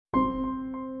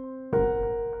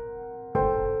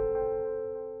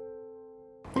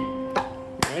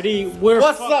Alrighty,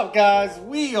 What's up, guys?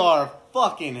 We are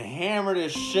fucking hammered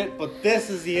as shit, but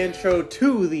this is the intro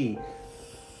to the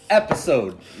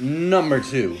episode number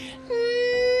 2.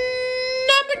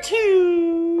 Number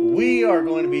 2. We are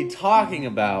going to be talking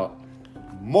about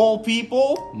mole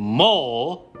people,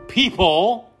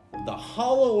 the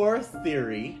Hollow Earth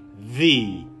theory,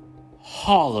 the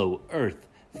Hollow Earth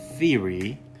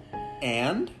theory,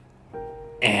 and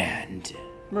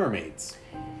mermaids.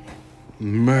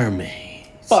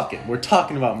 Fuck it, we're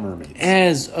talking about mermaids.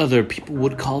 As other people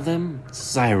would call them,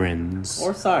 sirens.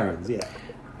 Or sirens, yeah.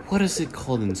 What is it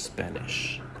called in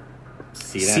Spanish?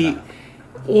 Sirena.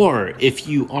 Or if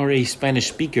you are a Spanish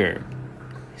speaker,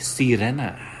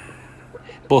 sirena.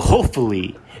 But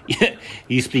hopefully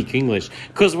you speak English,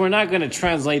 because we're not going to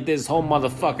translate this whole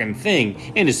motherfucking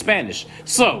thing into Spanish.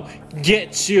 So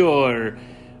get your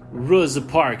Rosa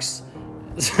Parks.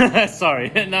 Sorry,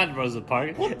 not Rosa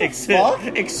Parks. What the fuck?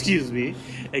 Excuse me.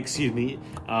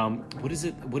 What is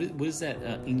it? What is that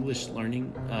English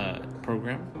learning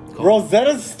program called?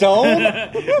 Rosetta Stone?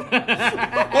 What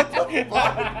the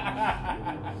fuck?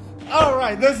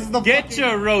 Alright, this is the Get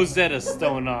your Rosetta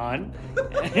Stone on.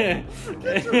 Get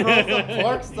your Rosa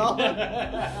Parks on.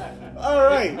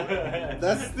 Alright,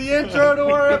 that's the intro to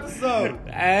our episode.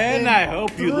 And I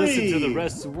hope you listen to the 3,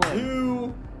 rest of one.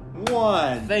 2,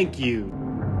 1. Thank you.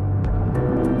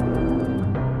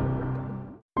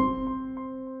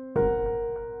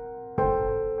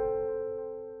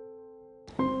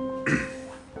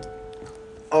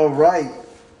 Alright,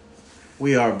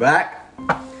 we are back.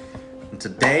 And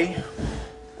today,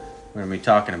 we're going to be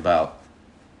talking about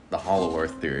the Hollow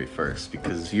Earth theory first,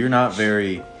 because you're not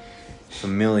very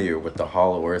familiar with the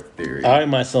Hollow Earth theory. I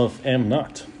myself am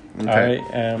not. Okay.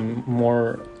 I am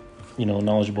more,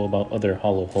 knowledgeable about other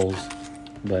hollow holes.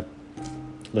 But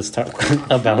let's talk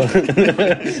about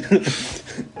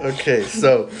Okay,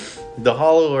 so the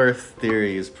Hollow Earth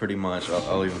theory is pretty much,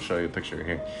 I'll even show you a picture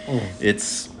here.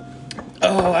 It's...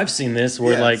 Oh, I've seen this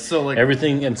where Yeah, so, like-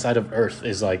 everything inside of Earth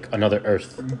is like another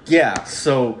Earth. Yeah,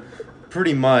 so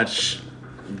pretty much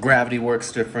gravity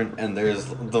works different, and there's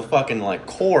the fucking like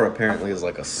core apparently is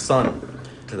like a sun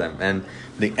to them, and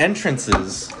the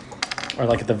entrances, Or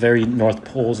like at the very North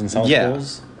Poles and South yeah,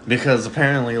 Poles. because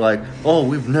apparently like, oh,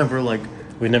 we've never like,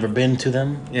 We've never been to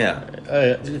them. yeah,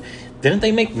 Didn't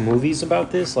they make movies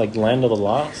about this, like Land of the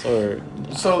Lost, or?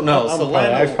 so no, so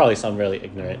I probably sound really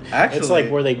ignorant. it's Actually- like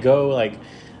where they go, like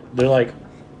they're like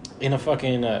in a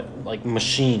fucking like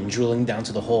machine drilling down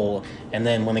to the hole, and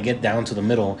then when they get down to the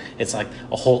middle, it's like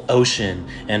a whole ocean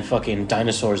and fucking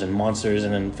dinosaurs and monsters,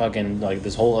 and then fucking like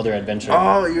this whole other adventure.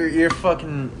 Oh,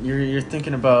 you're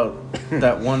thinking about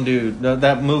that one dude,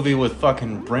 that movie with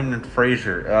fucking Brendan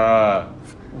Fraser.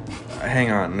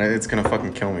 Hang on, it's gonna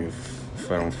fucking kill me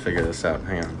if I don't figure this out.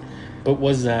 Hang on. But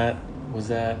was that?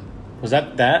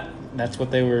 That's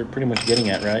what they were pretty much getting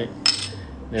at, right?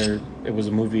 It was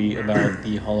a movie about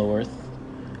the Hollow Earth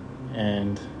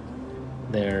and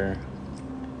their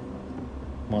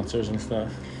monsters and stuff.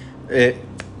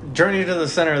 Journey to the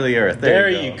Center of the Earth. There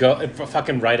you go.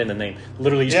 Fucking right in the name.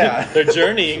 Literally, Yeah. they're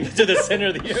journeying to the center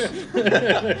of the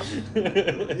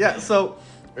earth. Yeah, so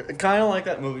kind of like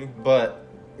that movie, but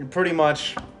pretty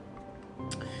much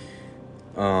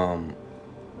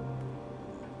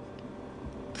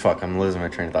fuck, I'm losing my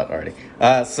train of thought already.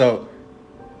 So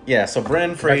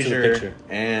Brendan to the Fraser picture.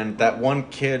 and that one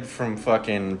kid from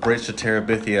fucking Bridge to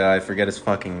Terabithia, I forget his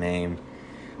fucking name.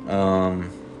 And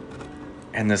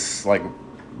this like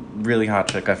really hot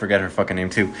chick, I forget her fucking name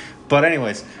too. But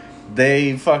anyways,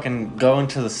 they fucking go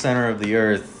into the center of the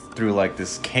earth through like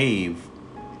this cave,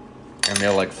 and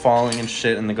they're like falling and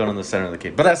shit, and they go to the center of the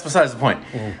cave. But that's besides the point.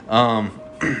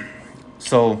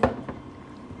 So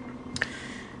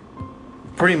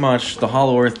pretty much the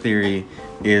Hollow Earth theory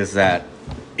is that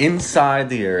inside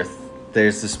the earth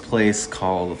there's this place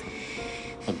called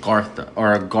Agartha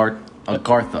or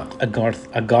Agartha.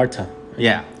 Agartha.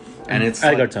 Yeah. And it's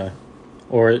like Agartha.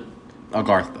 Or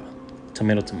Agartha.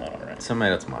 tomato, right?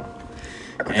 Tomato.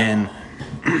 And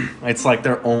it's like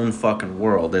their own fucking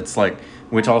world. It's like,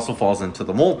 which also falls into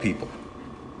the mole people.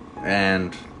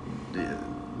 And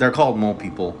they're called mole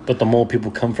people. But the mole people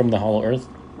come from the Hollow Earth?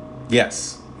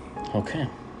 Yes. Okay.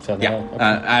 So Yeah. okay.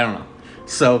 I don't know.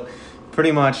 So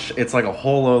pretty much it's like a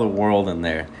whole other world in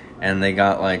there. And they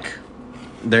got like,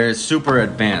 they're super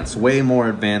advanced, way more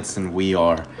advanced than we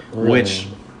are. Really? Which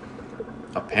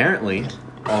apparently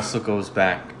also goes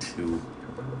back to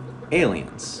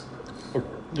aliens.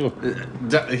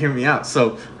 Hear me out.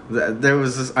 So there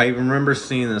was this, I remember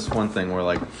seeing this one thing where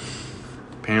like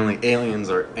apparently aliens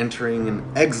are entering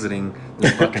and exiting the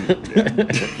fucking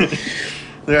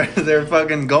they're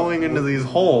fucking going into these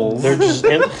holes. They're just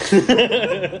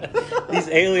these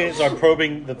aliens are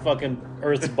probing the fucking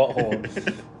Earth's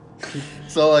butthole.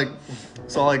 So like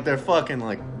they're fucking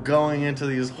like going into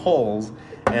these holes,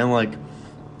 and like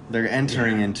they're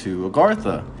entering into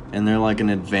Agartha, and they're like an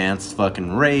advanced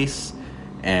fucking race,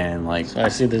 and like So I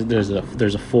see there's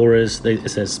a forest. It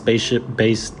says spaceship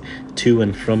based to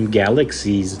and from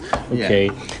galaxies.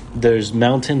 Okay, there's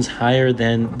mountains higher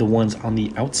than the ones on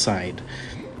the outside.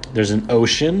 There's an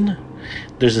ocean.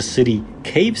 There's a city,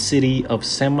 cave city of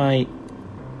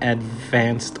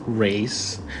semi-advanced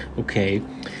race. Okay,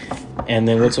 and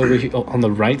then what's over here on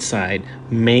the right side?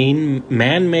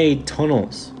 Man-made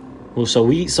tunnels. Well, so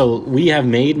we have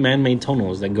made man-made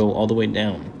tunnels that go all the way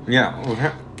down.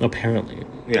 yeah. Apparently.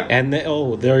 Yeah. And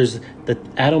there's the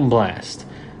atom blast.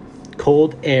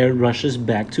 Cold air rushes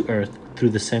back to Earth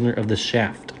through the center of the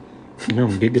shaft. No,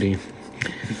 giggity.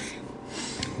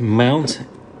 Mount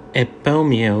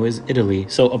Epomeo is Italy.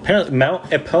 So apparently Mount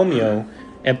Epomeo,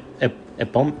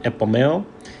 Epomeo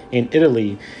in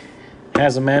Italy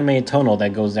has a man-made tunnel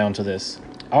that goes down to this.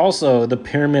 Also, the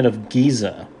Pyramid of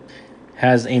Giza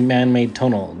has a man-made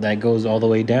tunnel that goes all the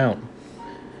way down.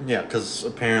 Yeah, because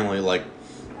apparently, like,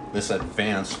 this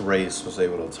advanced race was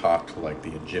able to talk to, like,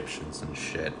 the Egyptians and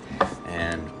shit.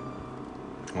 And,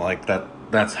 like,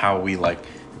 that's how we, like,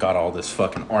 got all this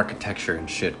fucking architecture and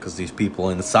shit. Because these people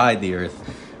inside the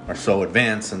Earth are so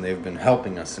advanced and they've been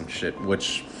helping us and shit.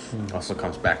 Which also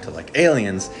comes back to, like,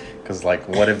 aliens. Because, like,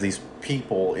 what if these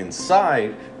people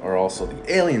inside are also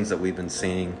the aliens that we've been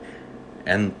seeing?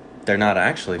 And they're not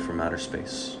actually from outer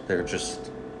space. They've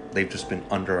just been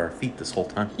under our feet this whole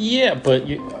time. Yeah, but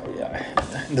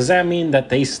does that mean that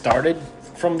they started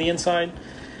from the inside?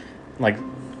 Like,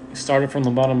 started from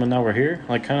the bottom and now we're here?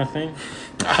 Like, kind of thing?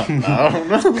 I don't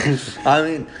know. I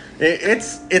mean,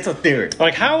 it's a theory.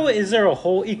 Like, how is there a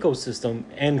whole ecosystem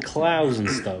and clouds and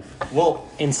stuff? Well,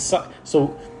 Inside,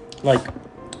 so, like,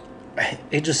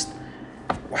 it just...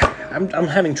 I'm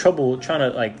having trouble trying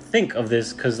to, like, think of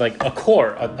this because, like, a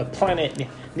core, a planet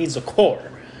needs a core.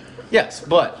 yes,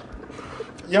 but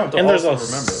you have to And there's also a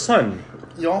remember. sun.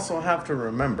 You also have to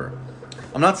remember.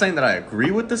 I'm not saying that I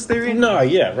agree with this theory. No,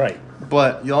 yeah, right.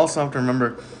 But you also have to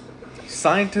remember,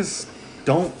 scientists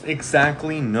don't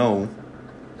exactly know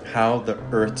how the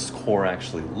Earth's core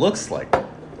actually looks like.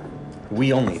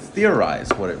 We only theorize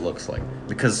what it looks like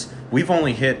because we've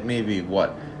only hit maybe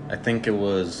what I think it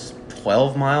was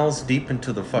 12 miles deep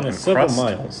into the fucking Several crust.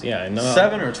 miles, yeah, I know.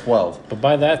 7 or 12. But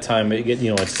by that time, it's way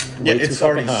too It's fucking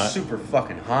already hot. super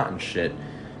fucking hot and shit.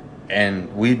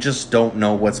 And we just don't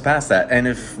know what's past that. And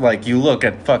if, like, you look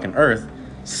at fucking Earth,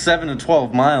 7 to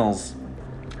 12 miles,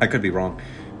 I could be wrong,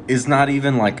 is not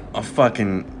even, like, a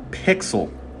fucking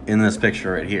pixel in this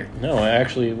picture right here. No,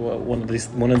 actually, one of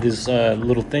these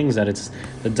little things that it's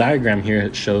the diagram here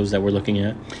it shows that we're looking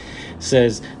at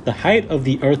says the height of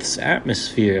the Earth's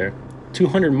atmosphere,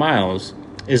 200 miles,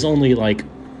 is only like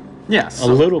Yes. a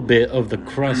little bit of the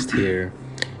crust here,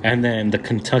 and then the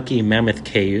Kentucky Mammoth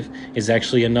Cave is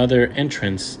actually another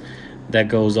entrance that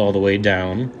goes all the way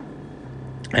down,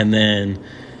 and then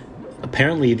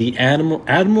apparently the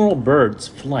Admiral Byrd's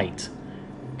flight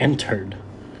entered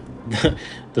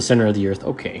the center of the Earth.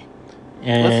 Okay.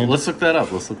 And Let's look that up.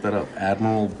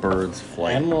 Admiral Byrd's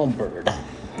flight. Admiral Byrd.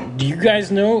 Do you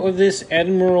guys know of this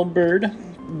Admiral Byrd,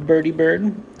 Birdie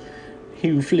Bird,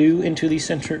 who flew into the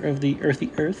center of the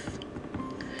earthy Earth?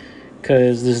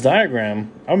 Because this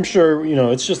diagram, I'm sure,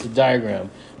 it's just a diagram,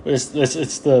 but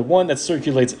it's the one that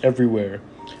circulates everywhere.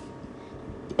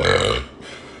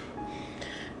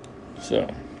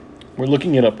 So, we're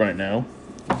looking it up right now.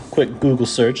 Quick Google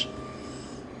search.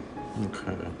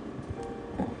 Okay.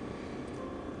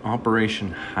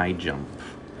 Operation High Jump.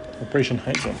 Operation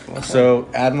High Jump. So,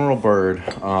 Admiral Byrd,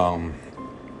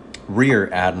 Rear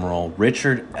Admiral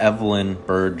Richard Evelyn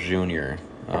Byrd Jr.,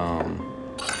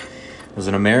 was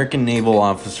an American naval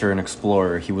officer and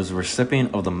explorer. He was a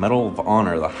recipient of the Medal of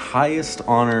Honor, the highest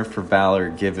honor for valor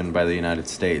given by the United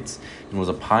States, and was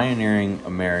a pioneering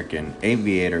American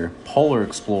aviator, polar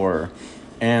explorer,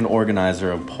 and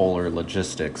organizer of polar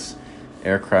logistics,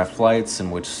 aircraft flights in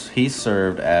which he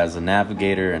served as a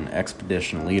navigator and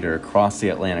expedition leader across the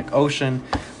Atlantic Ocean,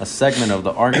 a segment of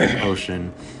the Arctic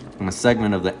Ocean, and a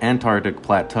segment of the Antarctic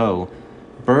Plateau.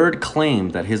 Byrd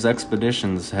claimed that his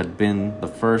expeditions had been the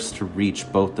first to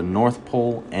reach both the North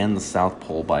Pole and the South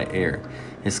Pole by air.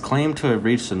 His claim to have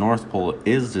reached the North Pole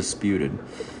is disputed.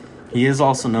 He is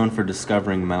also known for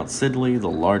discovering Mount Sidley, the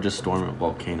largest dormant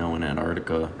volcano in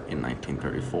Antarctica, in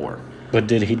 1934. But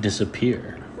did he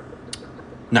disappear?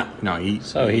 No, he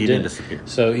didn't disappear.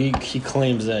 So he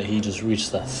claims that he just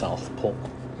reached the South Pole.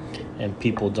 and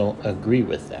people don't agree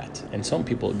with that. And some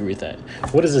people agree with that.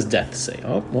 What does his death say?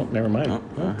 Oh, well, never mind.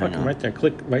 hang Fucking on. right there.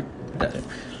 Click right Death.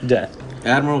 there. Death.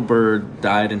 Admiral Byrd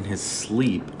died in his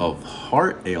sleep of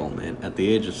heart ailment at the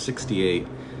age of 68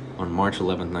 on March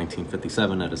 11,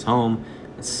 1957, at his home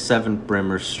at 7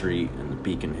 Bremer Street in the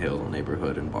Beacon Hill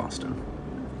neighborhood in Boston.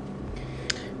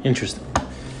 Interesting.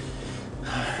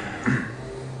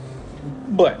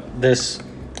 But this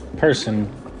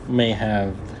person may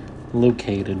have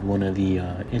located one of the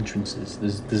entrances.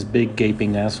 This big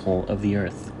gaping asshole of the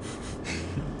earth.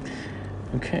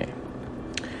 Okay.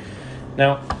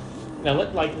 Now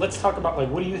let's talk about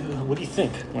what do you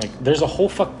think? Like, there's a whole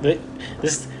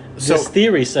this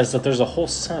theory says that there's a whole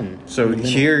sun. So in the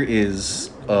middle. here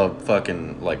is a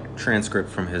fucking transcript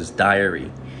from his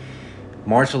diary.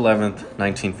 March 11th,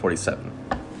 1947.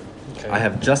 Okay. I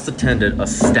have just attended a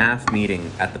staff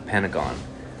meeting at the Pentagon.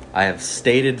 I have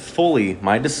stated fully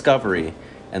my discovery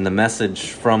and the message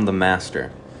from the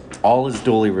master. All is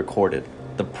duly recorded.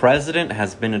 The president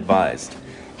has been advised.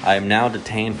 I am now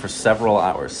detained for several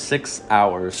hours, 6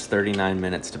 hours, 39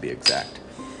 minutes to be exact.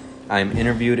 I am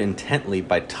interviewed intently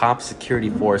by top security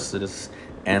forces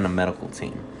and a medical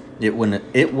team.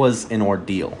 It was an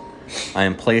ordeal. I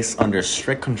am placed under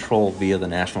strict control via the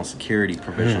national security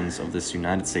provisions of this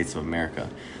United States of America.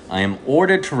 I am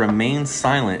ordered to remain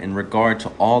silent in regard to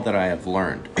all that I have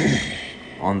learned.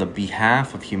 On the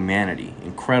behalf of humanity,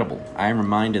 incredible, I am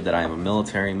reminded that I am a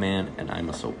military man and I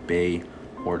must obey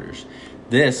orders.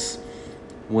 This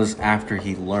was after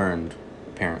he learned,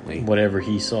 apparently. Whatever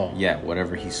he saw. Yeah,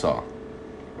 whatever he saw.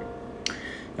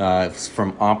 It's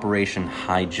from Operation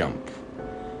High Jump.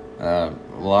 A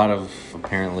lot of,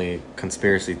 apparently,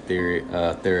 conspiracy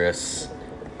theorists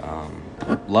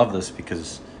love this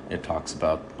because it talks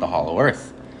about the Hollow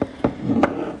Earth.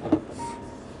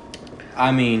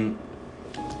 I mean...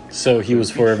 So he was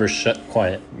forever shut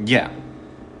quiet. Yeah.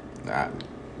 Yeah.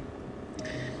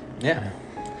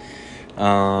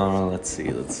 Let's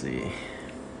see.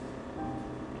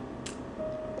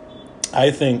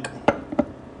 I think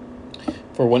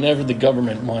for whenever the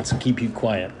government wants to keep you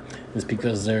quiet, it's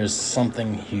because there's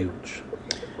something huge,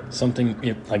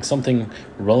 something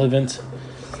relevant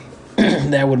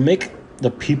that would make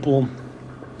the people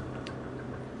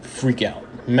freak out,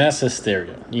 mass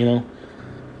hysteria,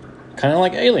 kind of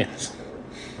like aliens.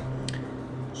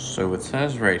 So it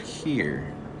says right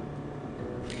here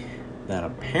that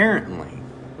apparently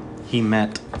he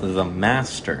met the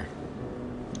master,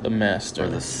 The master. or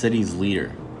the city's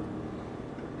leader.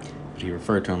 But he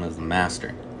referred to him as the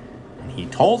master. And he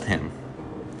told him,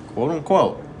 quote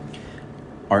unquote,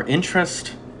 our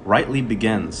interest rightly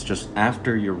begins just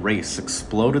after your race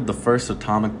exploded the first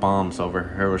atomic bombs over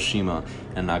Hiroshima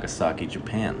and Nagasaki,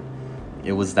 Japan.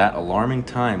 It was that alarming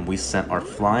time we sent our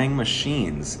flying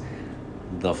machines,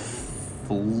 the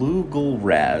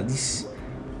Flugelrads,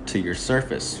 to your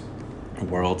surface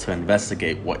world to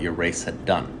investigate what your race had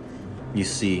done. You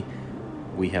see,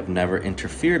 we have never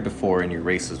interfered before in your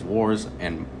race's wars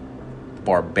and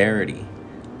barbarity,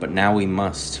 but now we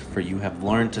must, for you have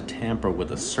learned to tamper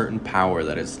with a certain power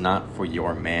that is not for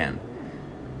your man,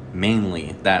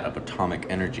 mainly that of atomic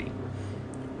energy.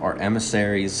 Our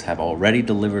emissaries have already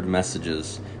delivered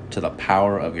messages to the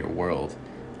power of your world,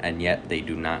 and yet they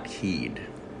do not heed.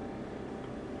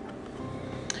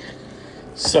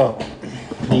 So,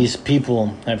 these people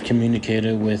have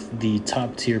communicated with the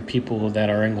top tier people that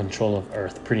are in control of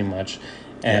Earth, pretty much,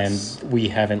 and Yes. we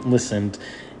haven't listened,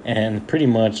 and pretty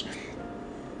much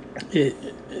it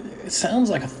sounds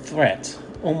like a threat,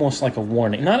 almost like a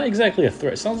warning. Not exactly a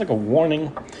threat. It sounds like a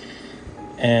warning,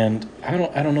 and I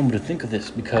don't know what to think of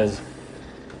this, because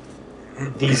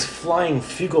these flying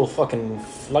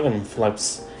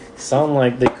Fluggenflips sound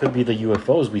like they could be the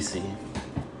UFOs we see.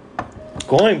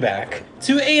 Going back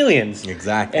to aliens.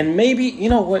 Exactly. And maybe, you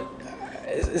know what?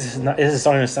 This is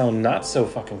starting to sound not so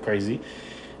fucking crazy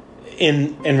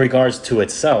in regards to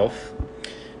itself,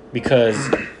 because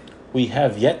we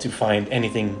have yet to find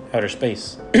anything outer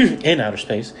space. In outer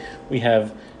space, we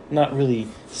have not really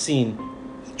seen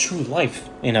true life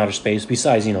in outer space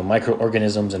besides,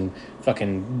 microorganisms and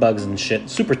fucking bugs and shit.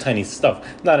 Super tiny stuff.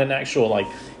 Not an actual,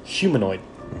 humanoid.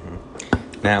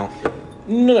 Now,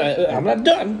 No, I'm not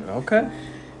done. okay.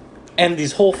 And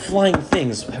these whole flying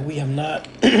things, we have not...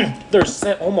 There's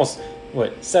almost,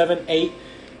 7, 8...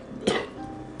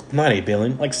 Not 8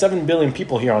 billion. 7 billion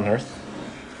people here on Earth.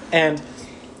 And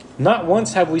not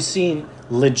once have we seen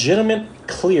legitimate,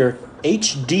 clear,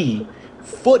 HD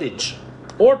footage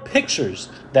or pictures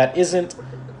that isn't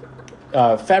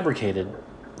fabricated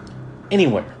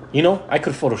anywhere. I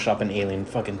could Photoshop an alien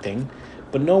fucking thing.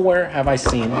 but nowhere have I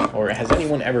seen or has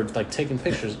anyone ever like taken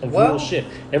pictures of Well- real shit.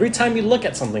 Every time you look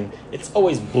at something, it's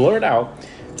always blurred out,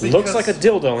 looks like a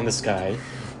dildo in the sky,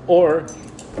 or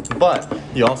But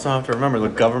you also have to remember the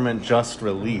government just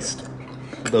released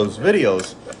those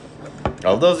videos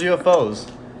of those UFOs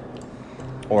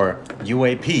or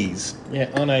UAPs. yeah,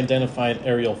 unidentified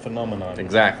aerial phenomenon.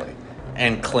 Exactly.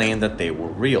 And claimed that they were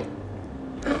real.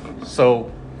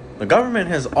 So the government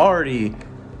has already,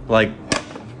 like,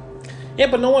 Yeah,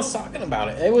 but no one's talking about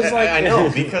it. It was like I know,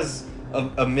 because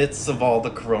amidst of all the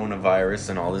coronavirus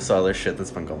and all this other shit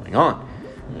that's been going on.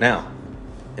 Now,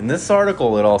 in this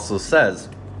article, it also says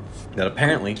that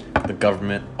apparently the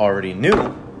government already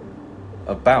knew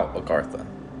about Agartha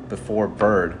before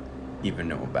Byrd even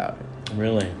knew about it.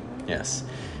 really. Yes.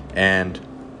 And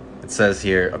it says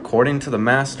here, according to the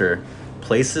master,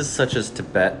 places such as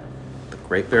Tibet, the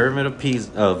Great Pyramid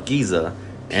of Giza,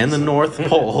 and the North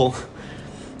Pole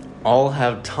all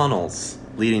have tunnels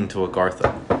leading to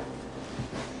Agartha.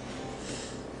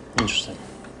 Interesting.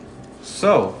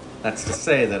 So, that's to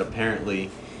say that apparently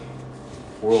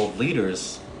world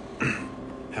leaders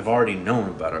have already known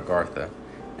about Agartha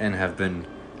and have been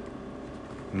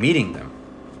meeting them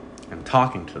and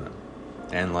talking to them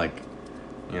and, like,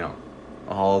 you know,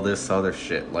 all this other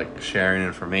shit, like sharing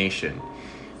information.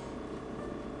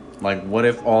 Like, what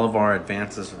if all of our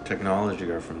advances of technology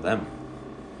are from them?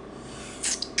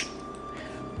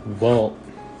 Well,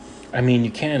 I mean,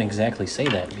 you can't exactly say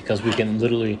that because we can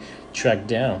literally track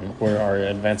down where our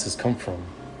advances come from.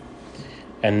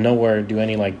 And nowhere do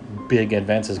any, like, big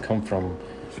advances come from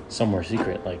somewhere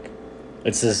secret. Like,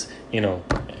 it's this, you know,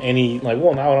 any, like,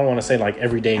 well, now I don't want to say, like,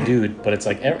 everyday dude, but it's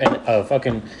like a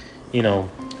fucking, you know,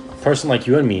 person like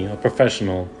you and me, a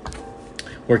professional,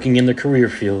 working in the career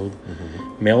field,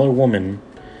 male or woman,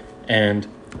 and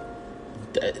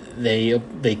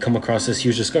they come across this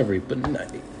huge discovery. But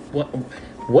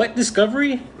what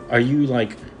discovery are you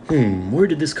like? Where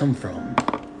did this come from?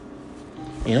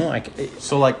 You know,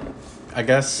 So, like, I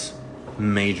guess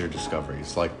major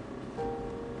discoveries. Like,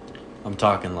 I'm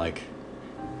talking, like,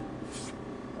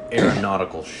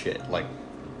 aeronautical shit. Like,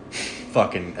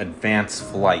 fucking advanced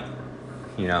flight.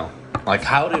 You know? Like,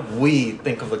 how did we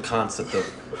think of the concept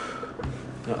of...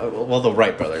 well, the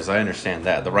Wright brothers, I understand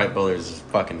that. The Wright brothers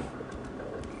fucking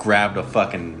grabbed a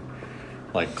fucking,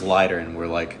 like, glider and were,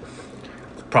 like,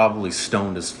 probably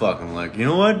stoned as fuck. I'm like, you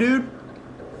know what, dude?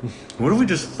 What if we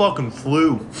just fucking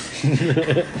flew?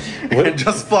 And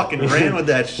just fucking ran with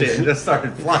that shit and just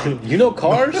started flying. You know,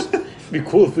 cars? It'd be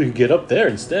cool if we could get up there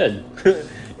instead.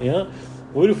 You know?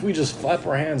 What if we just flap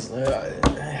our hands?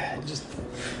 Just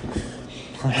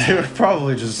They were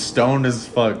probably just stoned as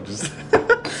fuck. Just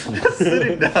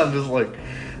sitting down, just like,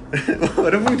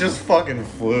 what if we just fucking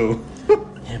flew?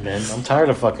 yeah, man. I'm tired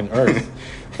of fucking Earth.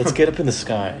 Let's get up in the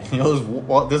sky. You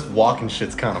know, this walking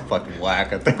shit's kind of fucking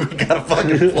whack. I think we gotta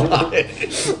fucking fly.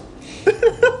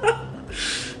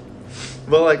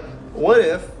 But, like, what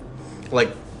if, like,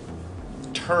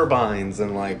 turbines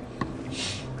and, like,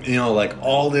 you know, like,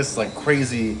 all this, like,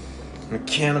 crazy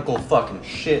mechanical fucking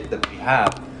shit that we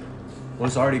have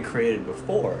was already created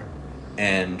before,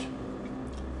 and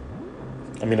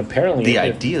I mean, apparently, the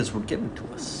ideas were given to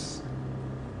us.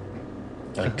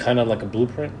 kind of like a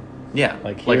blueprint. Yeah,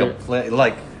 Like like here-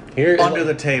 like here- under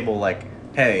the table, like,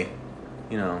 hey,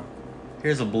 you know,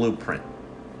 here's a blueprint.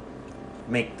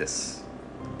 Make this,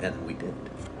 and we did.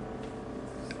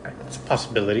 It's a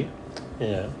possibility.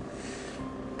 Yeah.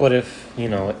 But if, you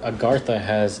know, Agartha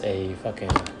has a fucking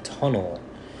tunnel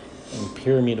in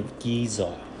Pyramid of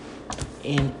Giza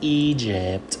in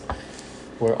Egypt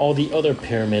where all the other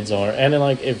pyramids are, and then,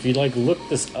 like, if you, like, look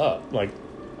this up, like,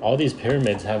 all these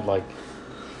pyramids have, like,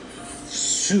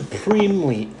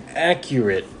 supremely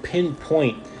accurate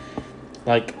pinpoint,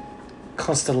 like,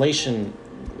 constellation,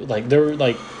 like, they're,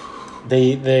 like,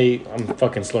 they I'm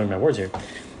fucking slurring my words here.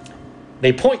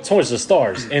 They point towards the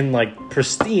stars in, like,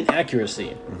 pristine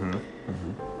accuracy.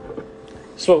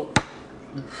 So,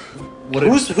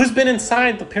 who's been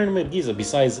inside the Pyramid of Giza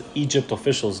besides Egypt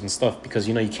officials and stuff? Because,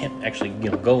 you know, you can't actually, you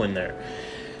know, go in there.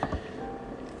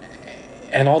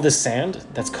 And all this sand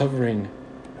that's covering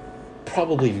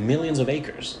probably millions of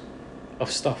acres of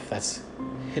stuff that's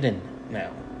hidden now.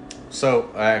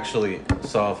 So I actually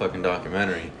saw a fucking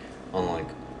documentary on, like,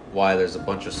 why there's a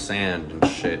bunch of sand and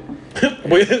shit.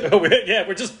 We're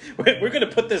gonna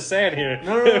put this sand here.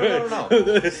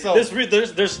 No. So-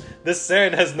 This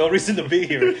sand has no reason to be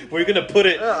here. We're gonna put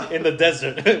it in the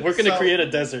desert. We're gonna So- create a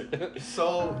desert.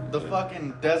 So the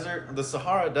fucking desert, the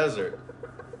Sahara Desert,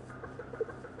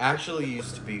 actually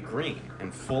used to be green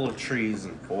and full of trees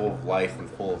and full of life and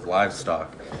full of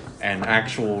livestock and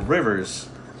actual rivers.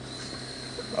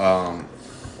 You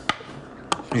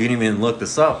can even look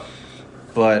this up,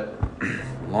 but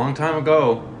a long time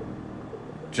ago,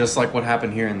 just like what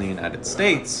happened here in the United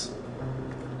States,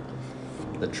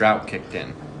 the drought kicked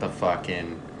in. The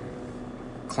fucking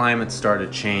climate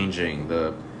started changing.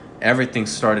 Everything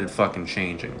started fucking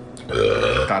changing.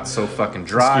 It got so fucking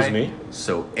dry, Excuse me?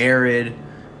 so arid,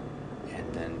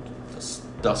 and then the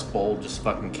Dust Bowl just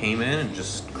fucking came in and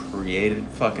just created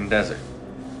fucking desert.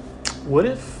 What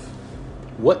if?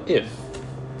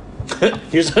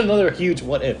 Here's another huge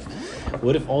what if.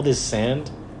 What if all this sand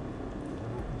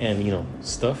and,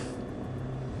 stuff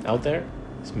out there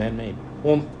is man-made?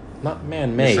 Well, not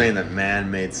man-made. You're saying that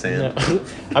man-made sand? No.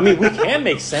 I mean, we can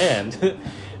make sand,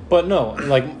 but no,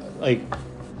 like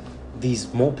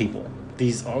these mole people.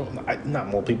 These are not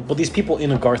mole people, but these people in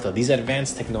Agartha, these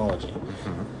advanced technology.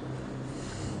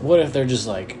 Mm-hmm. What if they're just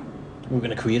like, we're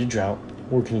gonna create a drought,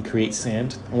 we're gonna create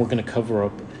sand, and we're gonna cover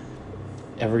up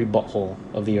every butthole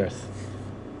of the earth.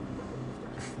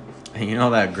 And you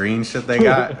know that green shit they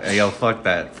got? Hey, yo, fuck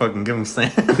that. Fucking give them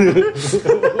sand.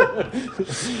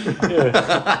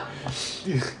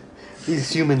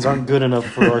 These humans aren't good enough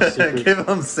for our secret. Give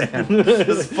them sand.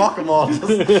 Just fuck them all.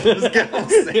 Just give them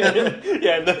sand.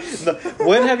 Yeah, no.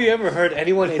 When have you ever heard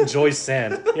anyone enjoy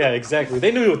sand? Yeah, exactly.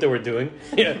 They knew what they were doing.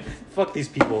 Yeah, fuck these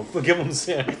people. Give them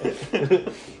sand.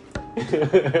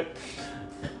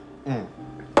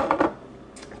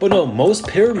 But no, most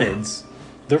pyramids,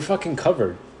 they're fucking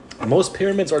covered. Most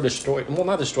pyramids are destroyed. Well,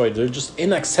 not destroyed. They're just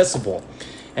inaccessible.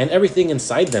 And everything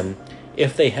inside them,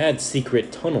 if they had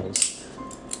secret tunnels,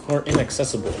 are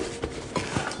inaccessible.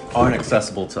 Are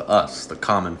inaccessible to us, the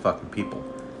common fucking people.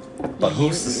 But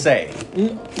who's to say?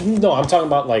 No, I'm talking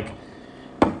about like,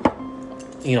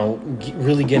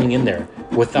 really getting in there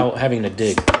without having to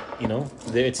dig.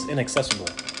 It's inaccessible.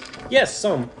 Yes,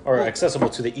 some are accessible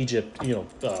to the Egypt,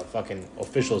 fucking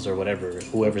officials or whatever,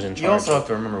 whoever's in charge. You also have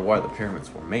to remember why the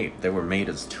pyramids were made. They were made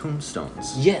as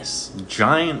tombstones. Yes.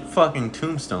 Giant fucking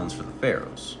tombstones for the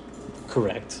pharaohs.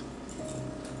 Correct.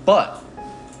 But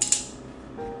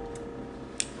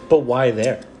why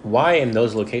there? Why in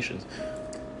those locations?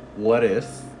 what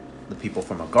if the people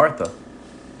from Agartha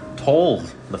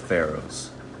told the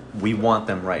pharaohs, we want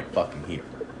them right fucking here?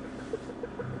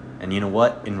 And you know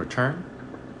what? In return,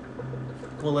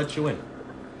 we'll let you in.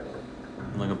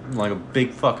 Like a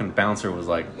big fucking bouncer was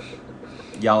like,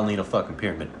 y'all need a fucking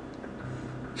pyramid.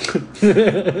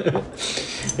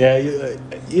 Yeah,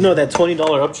 you know that $20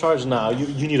 upcharge? Nah,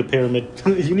 you need a pyramid.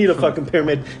 You need a fucking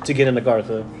pyramid to get into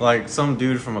Agartha. Like some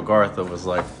dude from Agartha was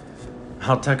like,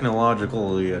 how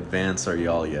technologically advanced are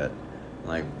y'all yet?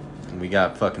 Like, we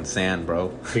got fucking sand,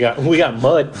 bro. We got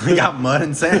mud. We got mud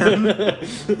and sand.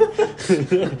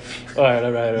 All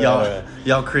right.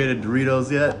 Y'all created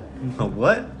Doritos yet?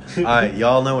 What? Alright,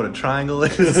 y'all know what a triangle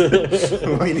is?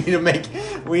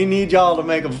 We need y'all to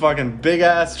make a fucking big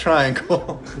ass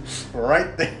triangle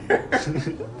right there.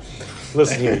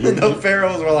 Listen here. The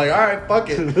pharaohs were like, alright, fuck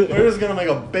it. We're just gonna make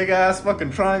a big ass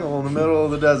fucking triangle in the middle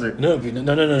of the desert. No.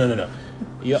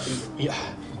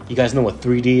 You guys know what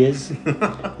 3D is?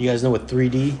 You guys know what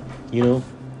 3D?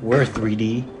 We're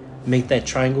 3D. Make that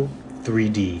triangle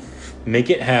 3D. Make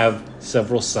it have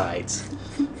several sides.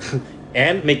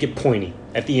 And make it pointy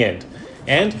at the end.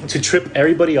 And to trip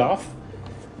everybody off,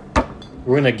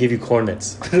 we're going to give you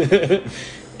coordinates.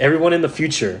 Everyone in the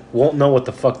future won't know what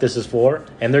the fuck this is for,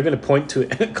 and they're going to point to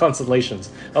constellations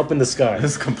up in the sky.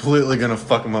 It's completely gonna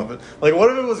fuck them up. Like, what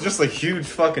if it was just a huge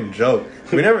fucking joke?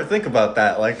 We never think about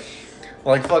that. Like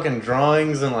fucking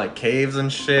drawings and like caves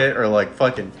and shit, or like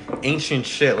fucking ancient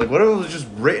shit. Like, what if it was just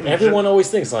written? Everyone always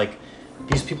thinks like,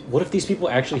 these people. What if these people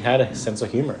actually had a sense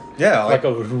of humor? Yeah, like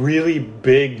a really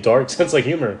big, dark sense of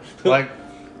humor. Like,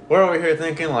 we're over here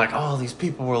thinking like, oh, these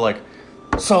people were like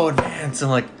so advanced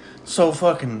and like so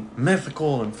fucking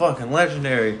mythical and fucking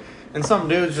legendary. And some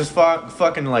dude's just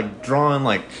fucking like drawing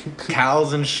like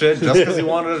cows and shit just because he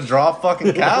wanted to draw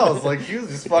fucking cows. Like, he was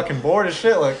just fucking bored as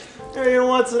shit. Like, hey, you know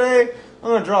what, today I'm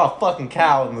gonna draw a fucking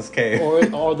cow in this cave.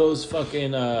 Or those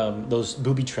fucking those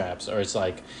booby traps, or it's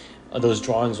like those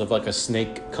drawings with like a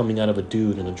snake coming out of a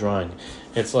dude in a drawing.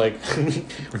 It's like,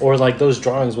 or like those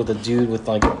drawings with a dude with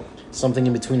like something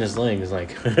in between his legs.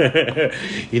 Like,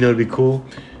 it'd be cool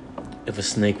if a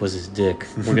snake was his dick.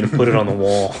 We're gonna put it on the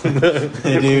wall.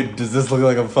 Hey, dude, does this look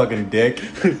like a fucking dick?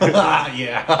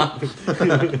 Yeah.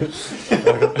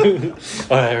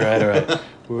 All right.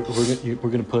 We're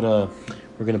gonna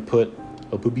put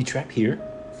a booby trap here.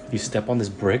 You step on this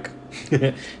brick.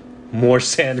 more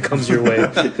sand comes your way.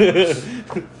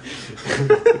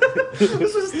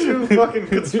 This was two fucking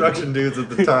construction dudes at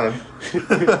the time.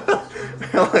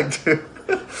 I'm like, dude,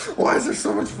 why is there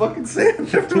so much fucking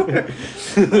sand everywhere?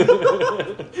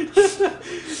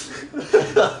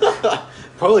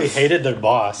 Probably hated their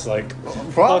boss. Like,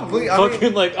 Probably.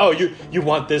 fucking like, oh, you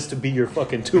want this to be your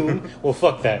fucking tomb? Well,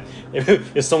 fuck that.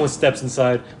 If someone steps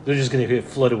inside, they're just gonna get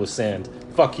flooded with sand.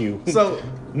 Fuck you. So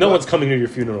no one's coming to your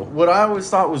funeral. what I always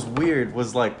thought was weird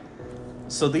was like,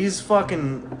 so these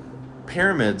fucking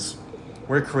pyramids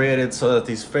were created so that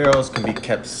these pharaohs can be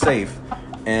kept safe,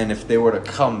 and if they were to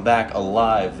come back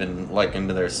alive and like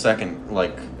into their second,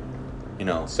 like, you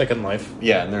know, Second life.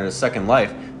 yeah, in their second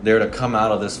life, they're to come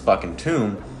out of this fucking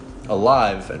tomb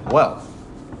alive and well.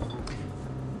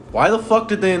 Why the fuck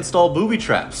did they install booby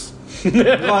traps?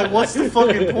 Like, what's the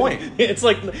fucking point? It's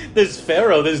like this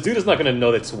pharaoh. This dude is not gonna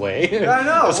know its way. Yeah, I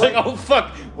know. It's like, oh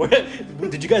fuck,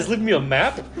 did you guys leave me a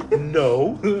map?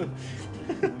 No.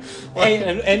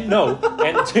 Hey, and no,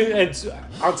 and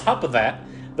on top of that,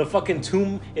 the fucking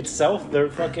tomb itself, their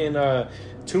fucking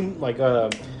tomb, like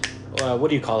what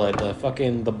do you call it?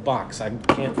 The box. I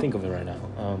can't think of it right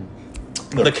now.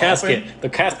 The casket, the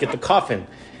coffin.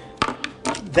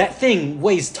 That thing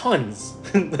weighs tons.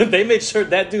 They made sure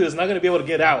that dude is not going to be able to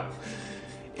get out.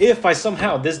 If by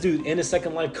somehow this dude in his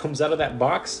second life comes out of that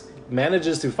box,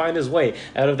 manages to find his way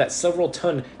out of that several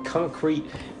ton concrete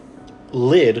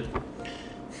lid,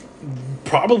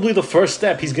 probably the first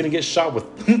step he's going to get shot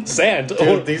with sand.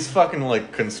 Dude, these fucking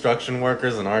like construction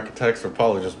workers and architects are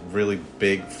probably just really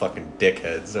big fucking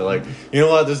dickheads. They're like, you know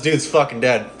what, this dude's fucking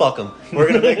dead. Fuck him. We're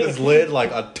gonna make this lid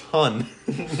like a ton.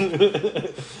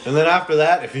 And then after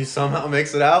that, if he somehow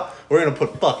makes it out, we're gonna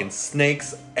put fucking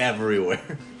snakes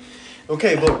everywhere.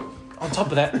 Okay, but On top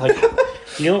of that, like,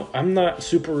 you know, I'm not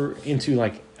super into,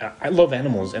 like, I love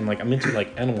animals and, like, I'm into,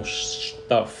 like, animal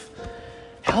stuff.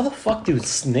 How the fuck do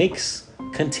snakes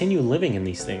continue living in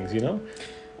these things, you know?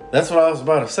 that's what I was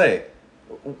about to say.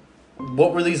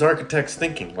 What were these architects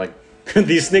thinking? Like,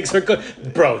 These snakes are good.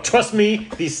 Bro, trust me,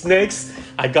 these snakes,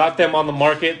 I got them on the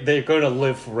market. They're going to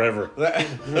live forever.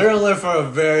 they're gonna live for a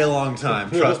very long time.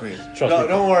 Trust me. Trust me.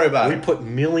 Don't worry about We it. put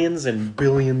millions and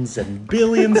billions and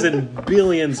billions and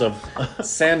billions of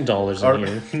sand dollars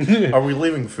in here. Are we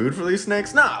leaving food for these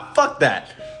snakes? Nah, fuck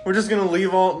that. We're just gonna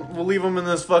we'll leave them in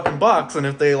this fucking box, and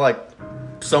if they like,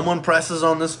 someone presses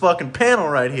on this fucking panel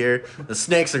right here, the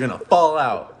snakes are gonna fall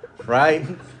out, right?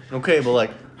 Okay, but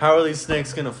like, how are these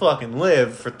snakes gonna fucking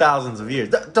live for thousands of years?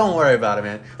 Don't worry about it,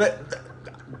 man.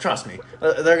 Trust me,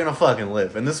 they're gonna fucking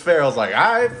live. And this pharaoh's like,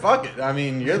 alright, fuck it. I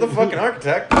mean, you're the fucking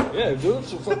architect. Yeah, dude,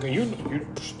 so fucking you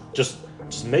just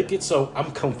make it so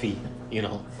I'm comfy, you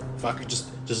know. Fuck,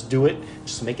 just do it.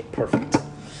 Just make it perfect.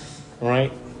 All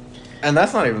right? And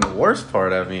that's not even the worst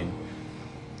part. I mean,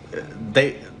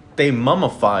 they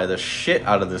mummify the shit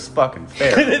out of this fucking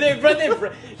pharaoh.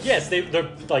 they're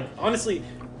like, honestly,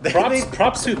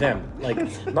 props to them.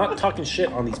 Like, not talking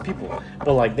shit on these people,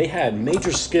 but like, they had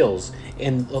major skills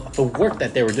in the work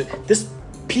that they were doing. This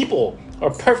people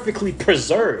are perfectly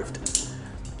preserved.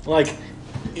 Like,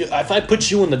 if I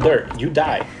put you in the dirt, you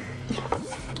die.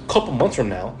 A couple months from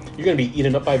now, you're gonna be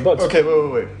eaten up by bugs. Okay,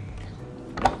 wait.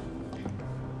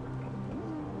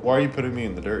 Why are you putting me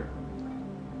in the dirt?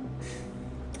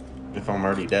 If I'm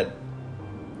already dead.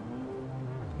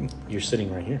 You're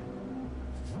sitting right here.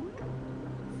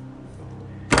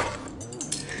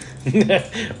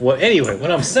 Well, anyway,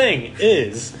 what I'm saying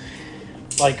is,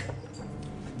 like,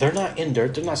 they're not in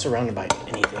dirt. They're not surrounded by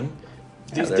anything.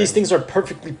 These things are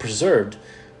perfectly preserved.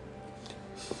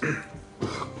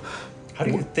 How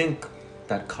do you think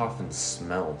that coffin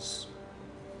smells?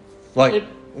 Like,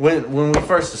 when we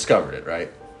first discovered it,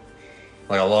 right?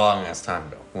 Like a long ass time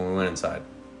ago, when we went inside.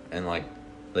 And like,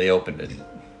 they opened it.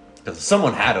 Because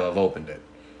someone had to have opened it.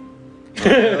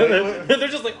 They're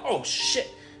just like, oh shit,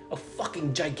 a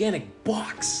fucking gigantic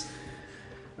box.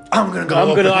 I'm gonna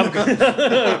open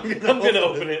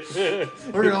it.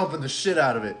 We're gonna open the shit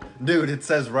out of it. Dude, it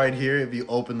says right here, if you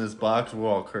open this box, we're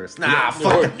all cursed. Nah,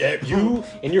 fuck it. You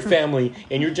and your family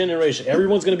and your generation,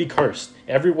 everyone's gonna be cursed.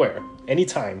 Everywhere.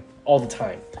 Anytime. All the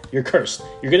time. You're cursed.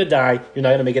 You're gonna die. You're not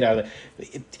gonna make it out of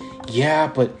it. Yeah,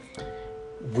 but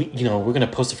we're gonna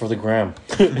post it for the gram.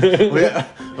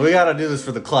 we gotta do this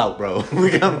for the clout, bro. We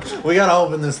gotta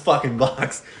open this fucking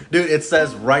box. Dude, it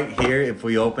says right here, if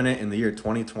we open it in the year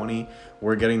 2020,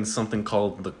 we're getting something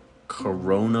called the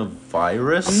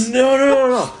coronavirus.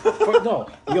 No.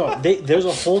 There's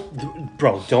a whole...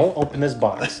 Bro, don't open this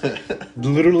box.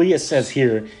 Literally, it says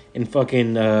here in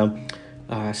fucking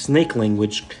snake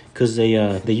language because they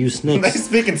use They snakes.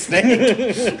 speak in snake.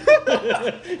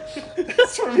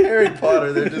 That's from Harry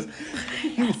Potter. They're just.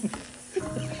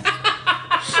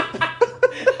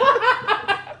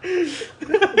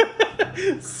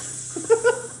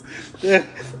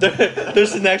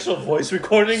 There's an actual voice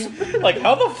recording. Like,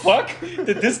 how the fuck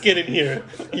did this get in here?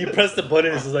 You press the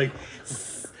button, it's like,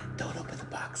 don't open the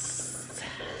box.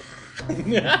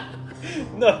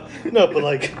 No, but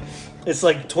like, it's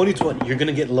like 2020. You're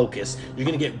gonna get locusts. You're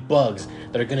gonna get bugs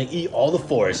that are gonna eat all the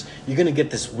forest. You're gonna get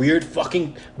this weird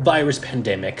fucking virus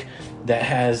pandemic that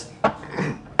has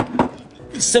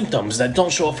symptoms that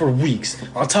don't show up for weeks.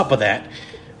 On top of that,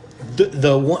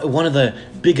 the one of the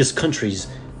biggest countries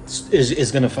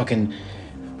is gonna fucking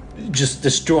just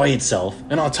destroy itself.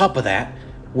 And on top of that,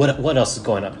 what else is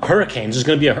going on? Hurricanes. There's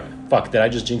gonna be a fuck. Did I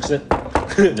just jinx it?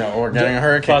 No, we're getting a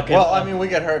hurricane. Fucking- Well, I mean, we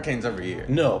get hurricanes every year.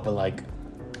 No, but like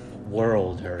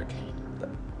world hurricane.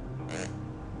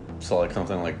 So, like,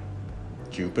 something like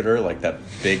Jupiter, like that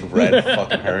big red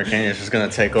fucking hurricane is just gonna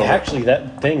take over. Actually,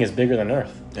 that thing is bigger than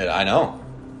Earth. Yeah, I know.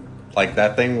 Like,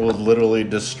 that thing will literally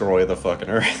destroy the fucking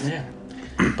Earth. Yeah.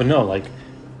 But no, like,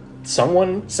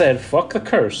 someone said, fuck the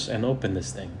curse and open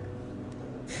this thing.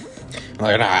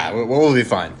 Like, nah, we'll be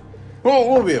fine.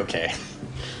 We'll be okay.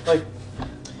 Like,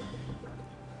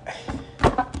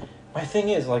 my thing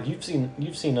is, like, you've seen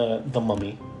The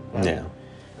Mummy. Right? Yeah.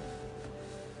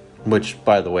 Which,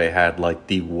 by the way, had like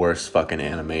the worst fucking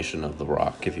animation of The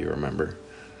Rock, if you remember.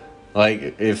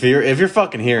 Like, if you're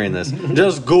fucking hearing this,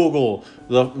 just Google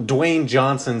the Dwayne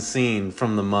Johnson scene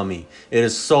from The Mummy. It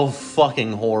is so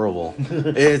fucking horrible.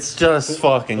 It's just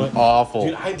fucking awful.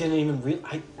 Dude, I didn't even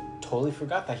I totally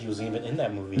forgot that he was even in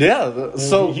that movie. Yeah,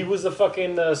 so he was the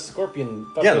fucking scorpion.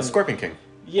 Fucking, yeah, the Scorpion King.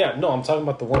 Yeah, no, I'm talking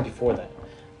about the one before that.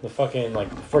 The fucking, like,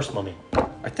 the first Mummy.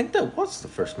 I think that was the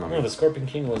first Mummy. No, the Scorpion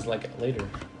King was, like, later.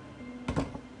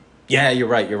 Yeah, you're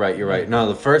right. No,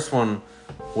 the first one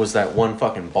was that one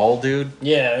fucking bald dude.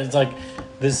 Yeah, it's like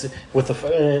this with the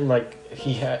and like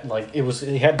he had like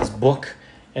he had this book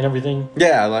and everything.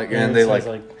 Yeah, like, and they like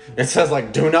it says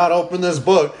like, do not open this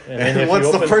book. And And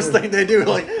what's the first thing they do?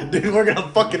 Like, dude, we're gonna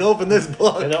fucking open this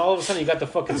book. And then all of a sudden you got the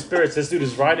fucking spirits. This dude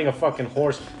is riding a fucking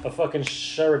horse, a fucking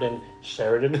Sheridan.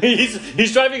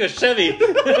 He's driving a Chevy.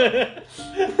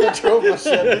 I drove my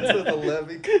Chevy to the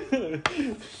levee.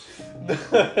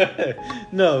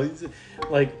 No, it's,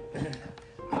 like,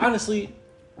 honestly,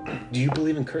 do you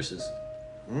believe in curses?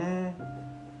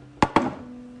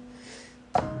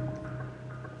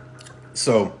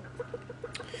 So,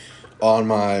 on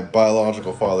my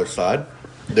biological father's side,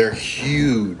 they're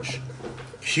huge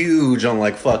on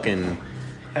like fucking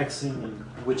Hexing and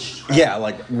witchcraft. yeah,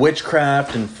 like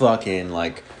witchcraft and fucking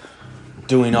like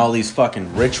doing all these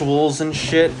fucking rituals and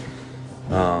shit.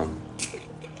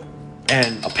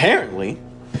 And apparently,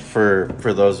 for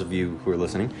those of you who are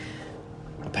listening,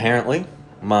 apparently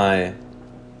my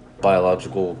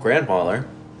biological grandfather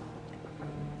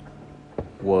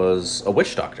was a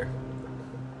witch doctor.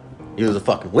 He was a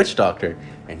fucking witch doctor,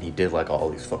 and he did like all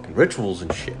these fucking rituals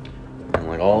and shit. And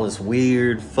like all this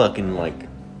weird fucking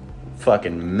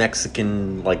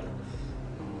Mexican like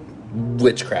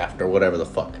witchcraft or whatever the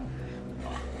fuck.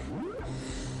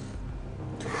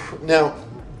 Now,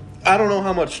 I don't know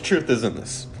how much truth is in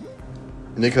this,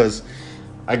 because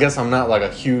I guess I'm not like a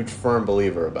huge firm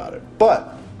believer about it.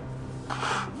 But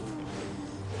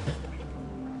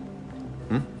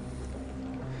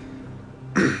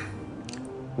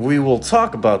we will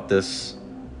talk about this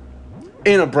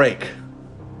in a break.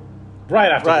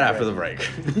 Right after The break.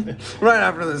 Right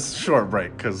after this short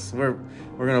break, because we're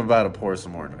gonna about to pour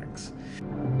some more drinks.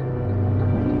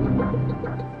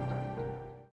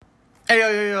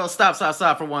 Hey, yo, stop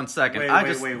for 1 second.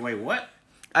 Wait, what?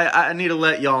 I need to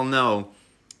let y'all know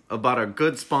about our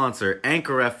good sponsor,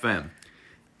 Anchor FM.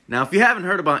 Now, if you haven't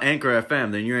heard about Anchor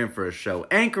FM, then you're in for a show.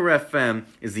 Anchor FM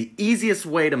is the easiest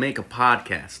way to make a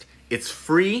podcast. It's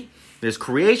free. There's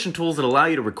creation tools that allow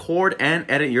you to record and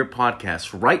edit your podcast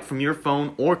right from your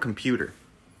phone or computer.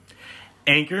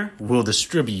 Anchor will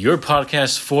distribute your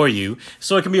podcast for you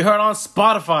so it can be heard on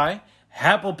Spotify,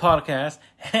 Apple Podcasts,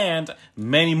 and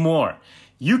many more.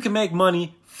 You can make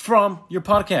money from your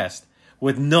podcast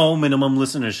with no minimum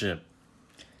listenership.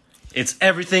 It's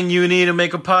everything you need to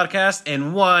make a podcast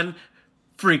in one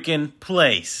freaking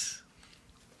place.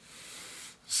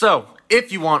 So,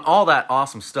 if you want all that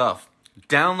awesome stuff,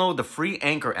 download the free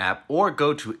Anchor app or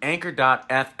go to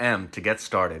anchor.fm to get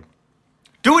started.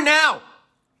 Do it now!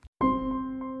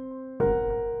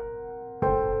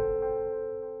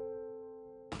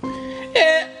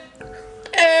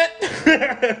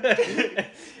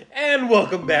 And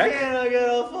welcome back. Can I get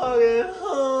a fucking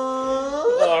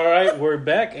hug? All right, we're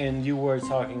back, and you were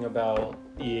talking about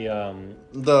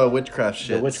The witchcraft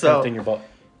shit. the witchcraft in your butt.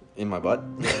 In my butt.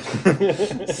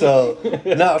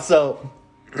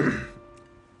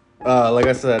 Like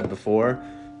I said before,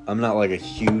 I'm not like a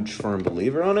huge firm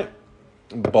believer on it,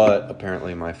 but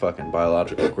apparently my fucking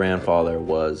biological grandfather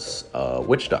was a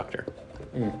witch doctor.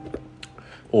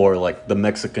 Or like the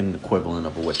Mexican equivalent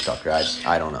of a witch doctor.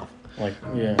 I don't know. Like,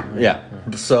 Yeah.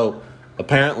 So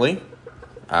apparently,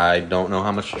 I don't know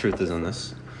how much truth is in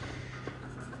this.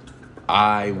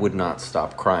 I would not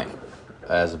stop crying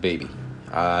as a baby.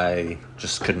 I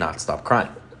just could not stop crying.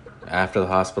 After the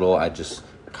hospital, I just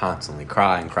constantly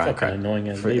cry. Fucking annoying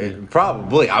as a baby.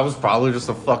 Probably. I was probably just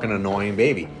a fucking annoying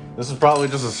baby. This is probably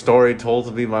just a story told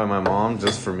to me by my mom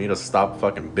just for me to stop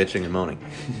fucking bitching and moaning.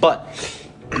 But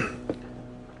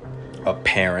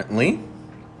apparently,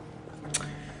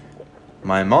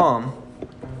 my mom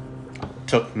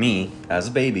took me as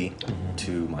a baby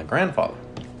to my grandfather.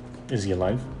 Is he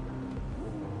alive?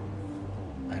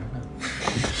 I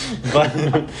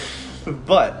don't know.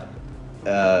 but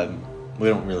we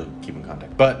don't really keep in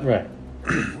contact. But Right.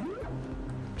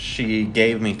 she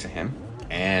gave me to him,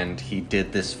 and he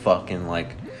did this fucking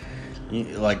like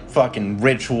fucking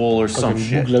ritual or some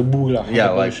shit. Boogla, boogla, Yeah,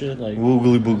 like shit, like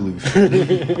woogly boogly.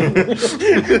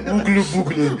 boogla,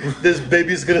 boogla. This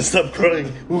baby's gonna stop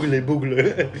crying. Boogla,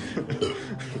 boogla.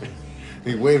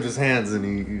 He waved his hands and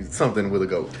he something with a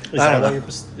goat. Is I don't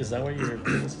that know. why your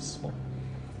penis is small?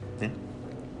 Yeah.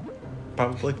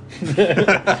 Probably.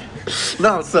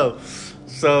 No,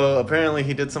 so apparently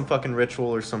he did some fucking ritual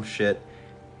or some shit,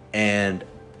 and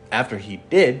after he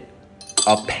did,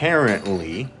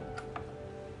 apparently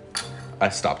I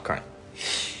stopped crying.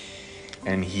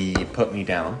 And he put me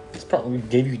down, It's probably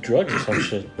gave you drugs or some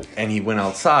shit. and he went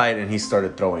outside and he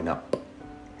started throwing up.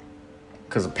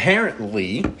 Because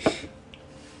apparently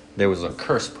there was a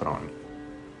curse put on me,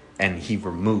 and he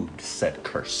removed said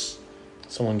curse.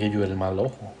 Someone gave you el mal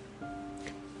ojo.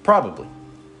 Probably.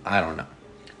 I don't know.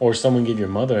 Or someone gave your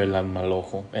mother el mal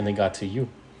ojo and they got to you.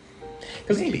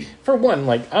 Because Maybe. for one,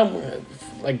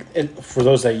 for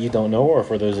those that you don't know, or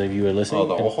for those of you who are listening, Oh,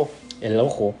 the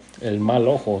ojo? el mal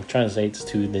ojo translates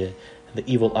to the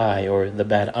evil eye or the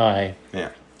bad eye. Yeah.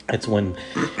 It's when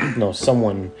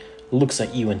someone looks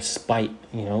at you in spite.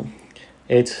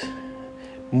 It's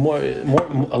more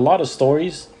a lot of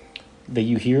stories that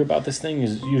you hear about this thing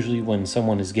is usually when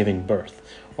someone is giving birth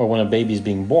or when a baby is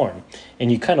being born, and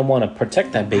you kind of want to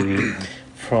protect that baby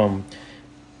from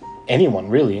anyone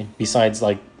really besides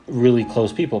like really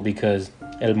close people, because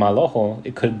el mal ojo,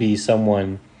 it could be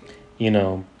someone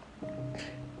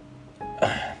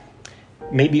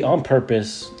maybe on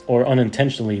purpose or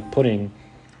unintentionally putting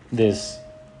this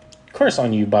curse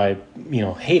on you by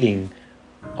hating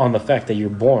on the fact that you're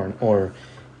born, or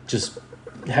just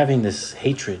having this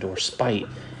hatred or spite.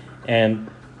 And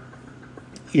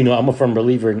I'm a firm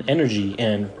believer in energy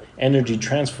and energy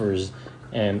transfers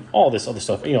and all this other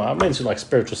stuff. I'm into like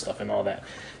spiritual stuff and all that.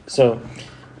 So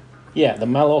yeah, the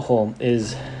mal ojo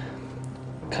is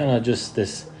kind of just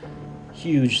this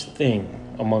huge thing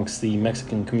amongst the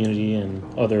Mexican community and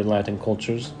other Latin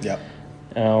cultures. Yep.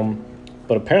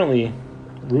 But apparently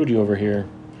Rudy over here,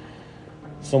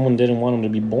 someone didn't want him to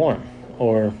be born,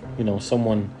 or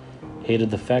someone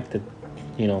hated the fact that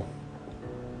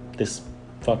this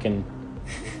fucking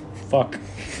fuck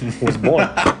was born.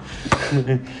 I don't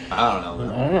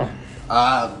know. I don't know.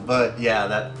 But yeah,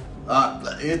 that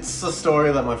it's a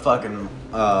story that my fucking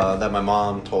that my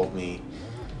mom told me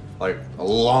like a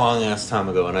long ass time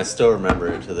ago, and I still remember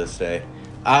it to this day.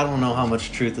 I don't know how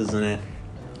much truth is in it.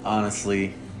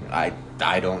 Honestly, I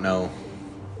don't know.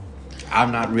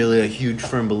 I'm not really a huge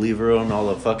firm believer on all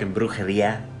the fucking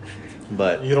brujeria,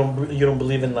 but You don't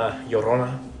believe in La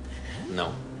Llorona?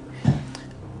 no.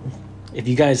 If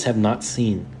you guys have not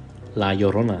seen La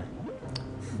Llorona,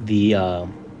 the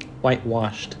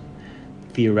whitewashed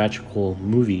theatrical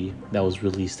movie that was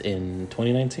released in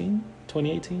 2019,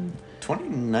 2018?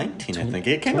 2019, I think.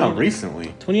 It came out recently.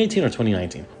 2018 or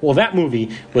 2019. Well, that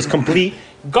movie was complete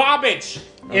garbage.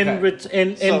 Okay.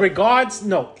 In regards, I'm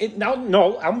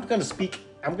gonna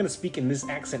speak in this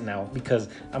accent now, because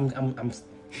I'm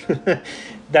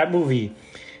that movie.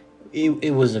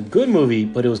 It was a good movie,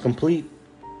 but it was complete.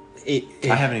 I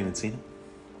haven't even seen it.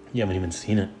 You haven't even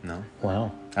seen it. No.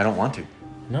 Wow. I don't want to.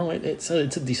 No, it's a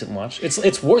decent watch.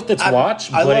 It's worth its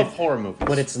watch. I but love horror movies.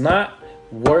 but it's not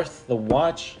worth the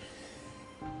watch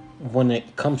when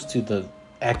it comes to the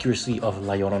accuracy of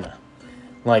La Llorona.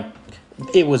 Like,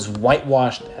 it was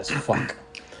whitewashed as fuck.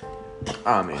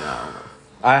 I mean, I don't know.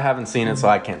 I haven't seen it, so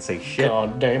I can't say shit.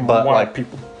 God damn but white like,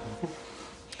 people.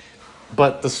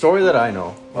 but the story that I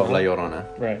know of La Llorona,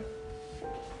 Right.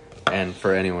 and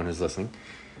for anyone who's listening,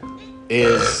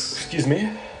 is Excuse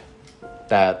me.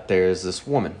 that there's this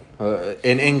woman.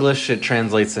 In English, it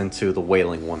translates into the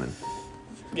Wailing Woman.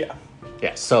 Yeah.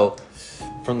 Yeah, so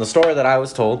from the story that I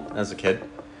was told as a kid,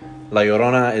 La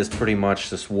Llorona is pretty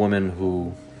much this woman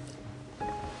who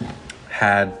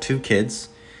had 2 kids.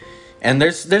 And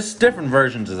there's different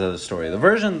versions of the story. The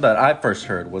version that I first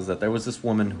heard was that there was this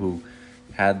woman who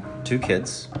had 2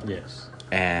 kids, Yes.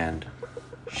 and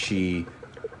she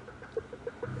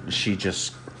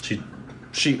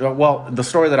well, the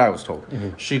story that I was told,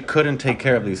 she couldn't take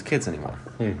care of these kids anymore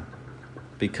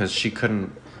because she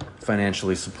couldn't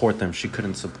financially support them. She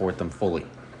couldn't support them fully.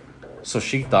 So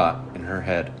she thought in her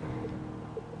head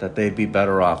that they'd be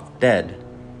better off dead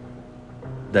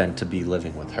than to be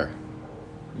living with her.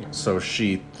 So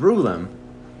she threw them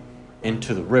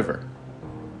into the river.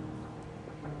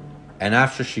 And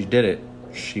after she did it,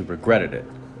 she regretted it.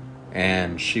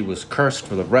 And she was cursed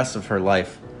for the rest of her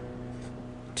life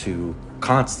to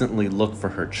constantly look for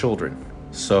her children.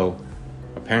 So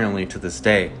apparently to this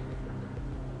day,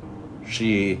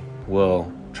 she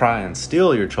will try and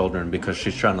steal your children because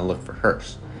she's trying to look for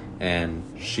hers. And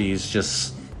she's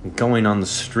just going on the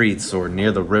streets or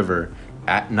near the river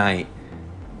at night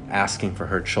asking for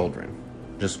her children.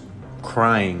 Just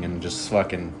crying and just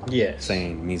fucking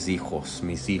saying mis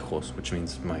hijos, which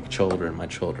means my children, my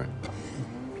children.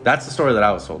 That's the story that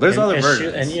I was told. There's other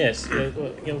versions. And yes, the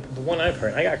one I've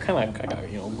heard, I got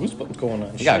goosebumps going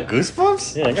on. You got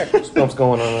goosebumps? Yeah, I got goosebumps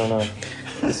going on.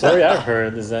 The story I've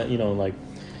heard is that, like,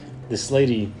 this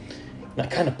lady, I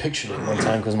kind of pictured it one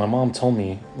time because my mom told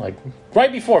me, like,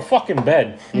 right before fucking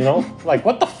bed, like,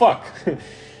 what the fuck?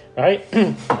 Right?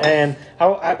 And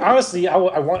I honestly, I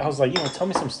was like, tell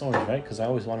me some stories, right? Because I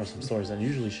always wanted some stories, and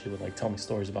usually she would, like, tell me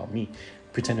stories about me,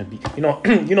 pretend to be,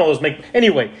 those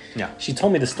anyway. Yeah. She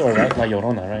told me the story, right? La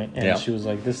Llorona, right? And she was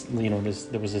like,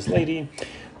 there was this lady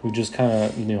who just kind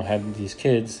of, had these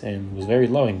kids and was very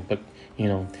loving, but,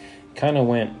 kind of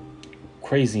went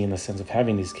crazy in the sense of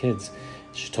having these kids.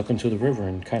 She took them to the river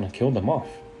and kind of killed them off,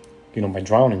 by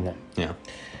drowning them. Yeah.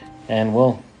 And,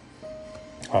 well,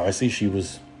 obviously she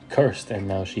was cursed, and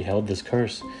now she held this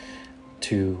curse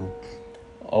to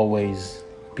always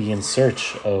be in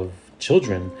search of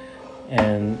children.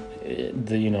 And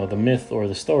the myth or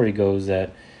the story goes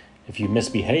that if you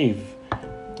misbehave,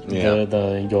 the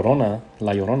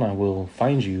La Llorona will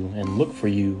find you and look for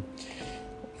you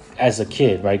as a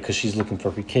kid, right? Because she's looking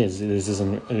for her kids. This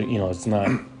isn't, it's not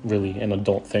really an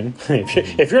adult thing.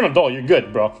 If you're an adult, you're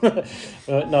good, bro.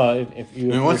 No, if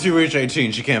you. Once you reach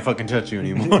 18, she can't fucking touch you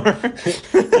anymore.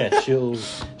 Yeah,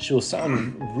 she'll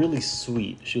sound really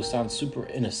sweet. She'll sound super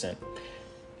innocent,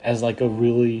 as like a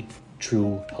really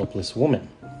true helpless woman.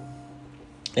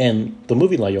 And the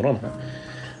movie La Llorona,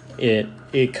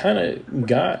 it kind of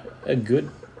got a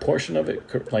good portion of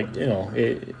it. Like,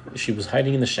 she was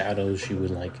hiding in the shadows. She would,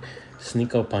 like,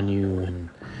 sneak up on you and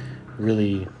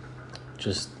really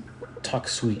just talk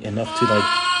sweet enough to, like,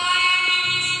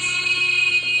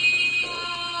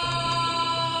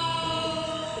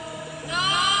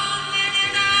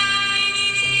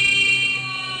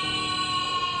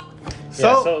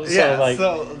 So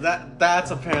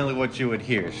that's apparently what you would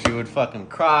hear. She would fucking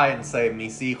cry and say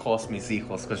mis hijos,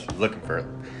 because she's looking for it.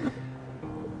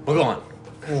 Well, go on.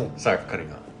 Sorry for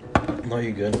cutting off. No,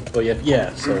 you're good. But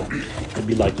yeah, so it'd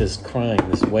be like this crying,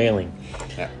 this wailing.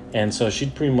 Yeah. And so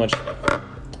she'd pretty much,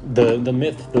 the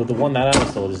myth, the one that I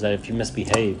was told is that if you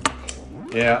misbehave.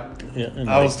 Yeah.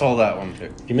 I was told that one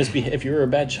too. If you were a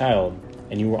bad child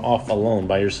and you were off alone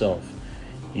by yourself,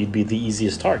 you'd be the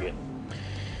easiest target.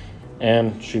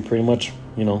 And she pretty much,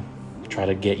 try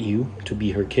to get you to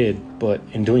be her kid, but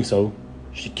in doing so,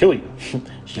 she'd kill you.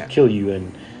 She'd kill you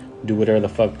and do whatever the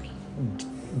fuck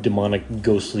demonic,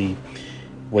 ghostly,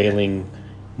 wailing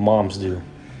moms do.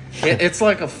 It's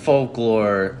like a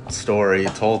folklore story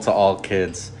told to all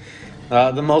kids.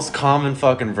 The most common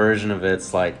fucking version of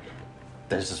it's like,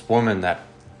 there's this woman that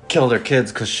killed her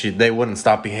kids because they wouldn't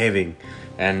stop behaving.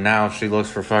 And now she looks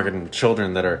for fucking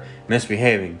children that are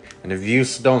misbehaving. And if you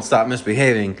don't stop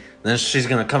misbehaving, then she's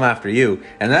going to come after you.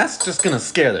 And that's just going to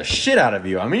scare the shit out of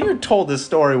you. I mean, you're told this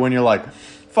story when you're like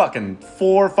fucking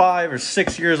 4, 5, or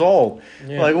 6 years old.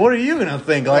 Yeah. Like, what are you going to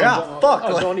think? Like, fuck.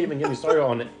 Don't even get me started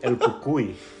on El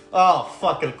Cucuy. Oh,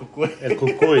 fuck El Cucuy. El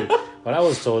Cucuy. What I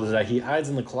was told is that he hides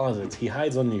in the closets. He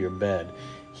hides under your bed.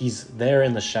 He's there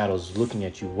in the shadows looking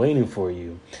at you, waiting for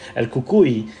you. El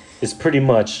Cucuy is pretty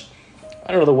much,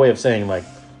 I don't know the way of saying, like,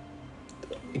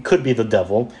 it could be the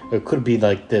devil, or it could be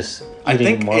like this I eating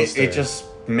think monster. it just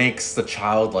makes the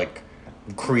child like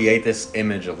create this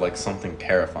image of like something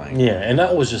terrifying. Yeah, and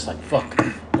that was just like fuck.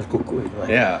 Like,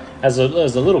 Yeah. As a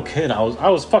little kid, I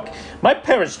was fuck. My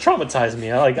parents traumatized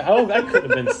me. I could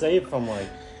have been saved from like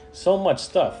so much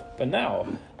stuff, but now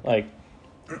like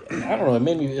I don't know. It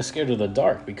made me scared of the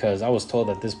dark because I was told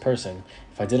that this person,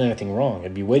 if I did anything wrong,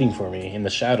 it'd be waiting for me in the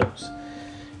shadows.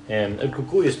 And a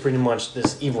kukui is pretty much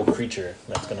this evil creature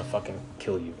that's gonna fucking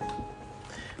kill you.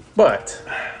 But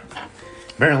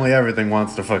Apparently everything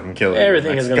wants to fucking kill you. in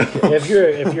everything is gonna Mexico.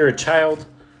 if you're a child.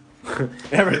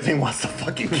 Everything wants to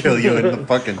fucking kill you in the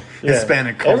fucking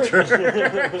Hispanic culture.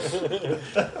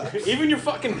 Even your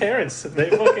fucking parents,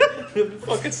 they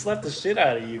fucking slap the shit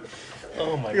out of you.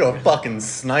 Oh my You're god. a fucking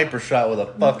sniper shot with a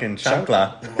fucking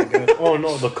chancla. Oh my god. Oh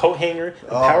no, the coat hanger, the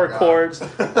power cords,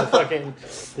 the fucking.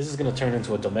 This is gonna turn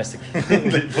into a domestic.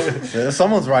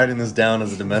 Someone's writing this down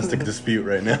as a domestic dispute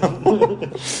right now.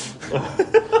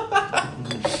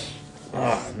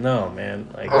 Oh no, man.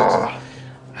 Like,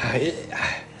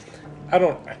 I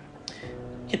don't.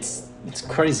 It's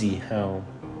crazy how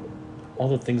all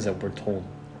the things that we're told,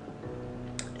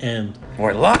 and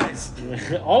More lies.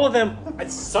 all of them.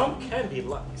 Some can be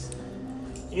lies.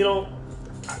 You know,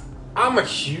 I'm a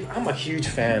huge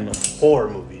fan of horror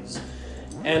movies,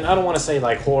 and I don't want to say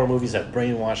like horror movies that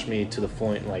brainwash me to the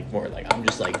point like more like I'm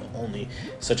just like only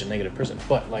such a negative person.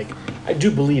 But like I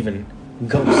do believe in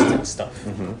ghosts and stuff,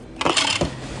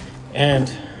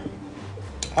 and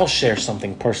I'll share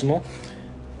something personal.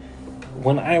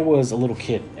 When I was a little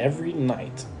kid, every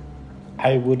night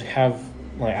I would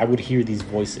hear these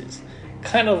voices,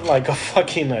 kind of like a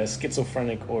fucking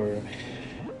schizophrenic or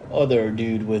other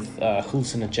dude with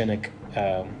hallucinogenic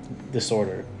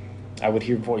disorder. I would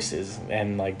hear voices,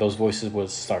 and like those voices would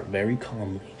start very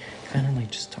calmly, kind of like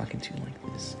just talking to you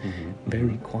like this,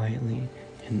 very quietly,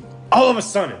 and all of a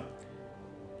sudden,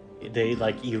 they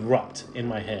like erupt in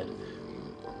my head.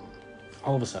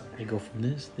 All of a sudden, they go from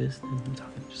this, and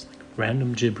talking just like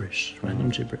random gibberish,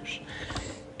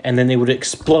 and then they would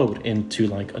explode into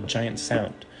like a giant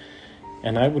sound,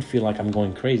 and I would feel like I'm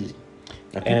going crazy.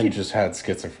 I think you just had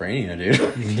schizophrenia,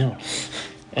 dude. No.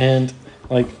 And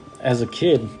like as a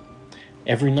kid,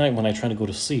 every night when I try to go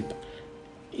to sleep,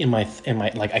 in my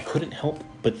like I couldn't help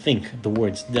but think the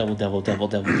words devil,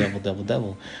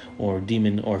 or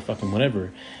demon or fucking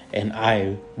whatever. And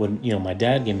I would, my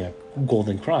dad gave me a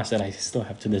golden cross that I still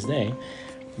have to this day,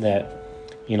 that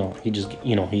he just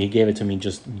he gave it to me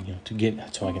just to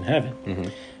get so I can have it.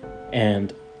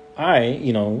 And I,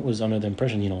 was under the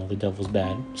impression, the devil's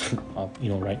bad,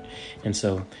 right? And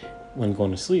so when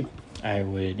going to sleep, I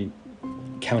would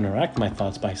counteract my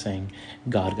thoughts by saying,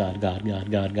 God,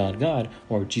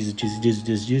 or Jesus.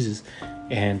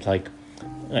 And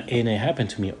and it happened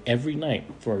to me every night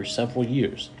for several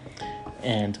years.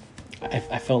 And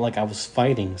I felt like I was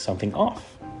fighting something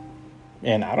off.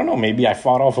 And I don't know, maybe I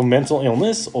fought off a mental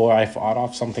illness or I fought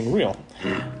off something real.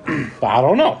 But I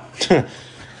don't know.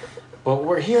 But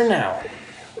we're here now.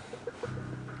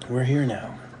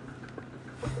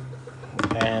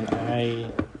 And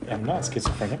I am not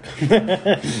schizophrenic.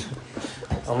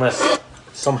 Unless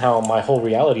somehow my whole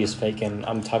reality is fake and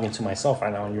I'm talking to myself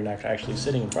right now and you're not actually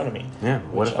sitting in front of me. Yeah,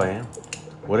 what if I am?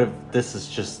 What if this is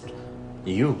just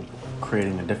you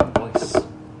creating a different voice?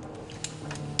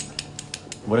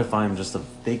 What if I'm just a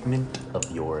figment of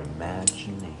your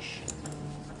imagination?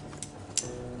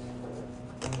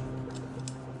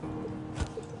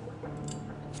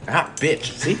 Ah,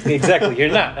 bitch. See? Exactly. You're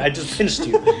not. I just pinched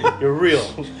you. You're real.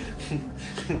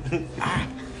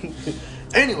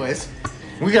 Anyways,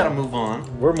 we gotta move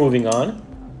on. We're moving on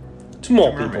to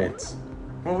mole people. Mermaids.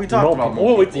 Well, we talked about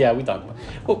mole Well, people. yeah, we talked about.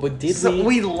 Well, but did So we?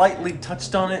 we lightly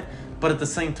touched on it, but at the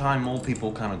same time, mole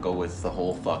people kind of go with the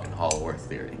whole fucking Hollow Earth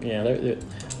theory. Yeah,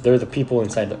 they're the people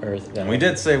inside the earth. And we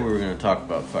did say we were gonna talk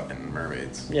about fucking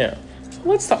mermaids. Yeah. So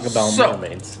let's talk about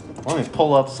mermaids. Let me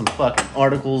pull up some fucking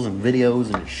articles and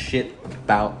videos and shit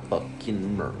about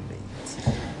fucking mermaids.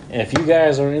 And if you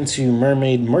guys are into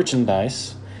mermaid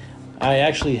merchandise, I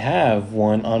actually have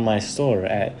one on my store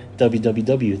at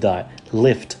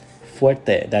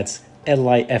www.liftfuerte. That's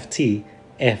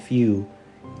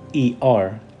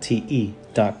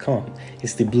liftfuerte.com.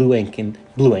 It's the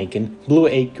Blue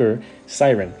Acre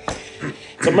siren.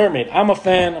 It's a mermaid. I'm a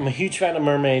fan. I'm a huge fan of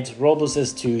mermaids. Robles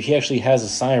is too. He actually has a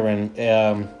siren,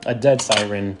 a dead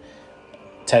siren,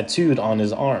 tattooed on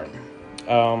his arm.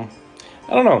 I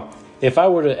don't know. If I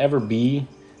were to ever be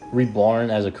reborn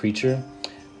as a creature,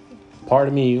 part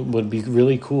of me would be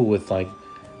really cool with like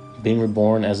being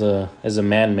reborn as a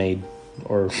man-made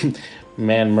or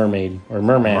man mermaid or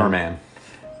merman.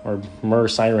 or mer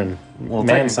siren, Well,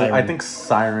 man technically, siren. I think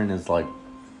siren is like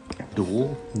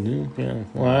dual. Yeah.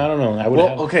 Well, I don't know. I would. Well,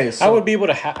 have, okay, I so- would be able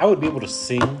to. I would be able to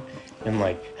sing, and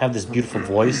like have this beautiful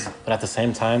voice, but at the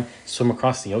same time swim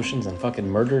across the oceans and fucking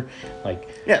murder, like.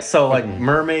 Yeah, so like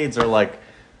mermaids are like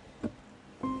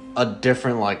a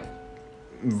different like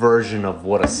version of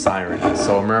what a siren is.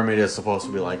 So a mermaid is supposed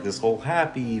to be like this whole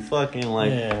happy fucking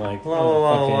like Yeah, like la la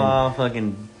la la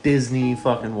fucking Disney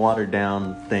fucking watered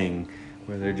down thing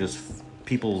where they're just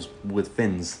people with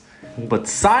fins. But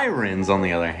sirens, on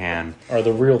the other hand, are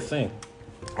the real thing.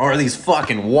 are these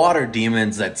fucking water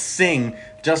demons that sing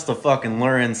just to fucking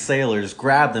lure in sailors,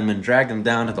 grab them and drag them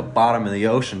down to the bottom of the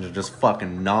ocean to just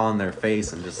fucking gnaw on their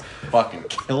face and just fucking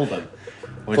kill them.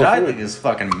 Which For I food. think is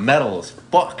fucking metal as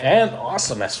fuck. And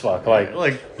awesome as fuck.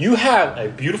 Like you have a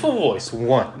beautiful voice.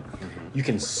 1, you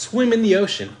can swim in the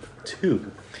ocean.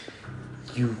 2,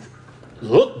 you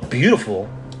look beautiful.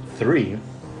 3,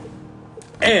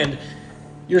 and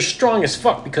you're strong as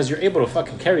fuck because you're able to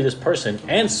fucking carry this person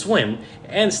and swim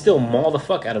and still maul the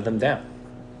fuck out of them down.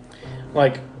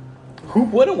 Like, who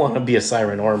wouldn't want to be a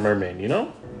siren or a mermaid, you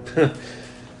know?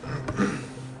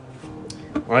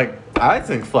 Like, I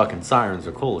think fucking sirens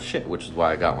are cool as shit, which is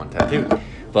why I got one tattooed.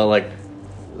 But like,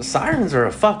 sirens are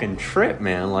a fucking trip,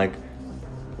 man. Like,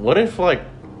 what if like,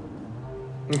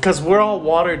 because we're all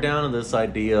watered down to this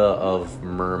idea of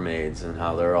mermaids and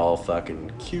how they're all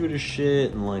fucking cute as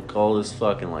shit and like all this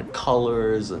fucking like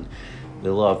colors and they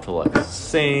love to like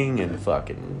sing and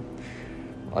fucking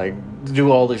like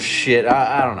do all this shit.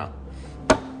 I don't know.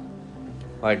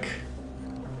 Like,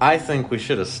 I think we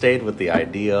should have stayed with the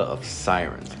idea of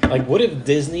sirens. Like, what if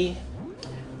Disney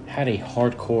had a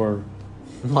hardcore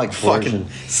Like version? fucking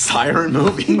siren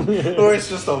movie where it's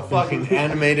just a fucking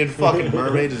animated fucking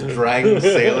mermaid just dragging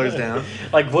sailors down.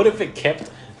 Like, what if it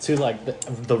kept to like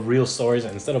the real stories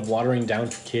instead of watering down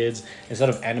for kids, instead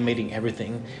of animating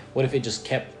everything? What if it just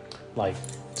kept like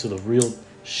to the real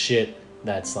shit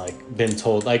that's like been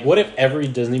told? Like, what if every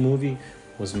Disney movie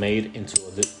was made into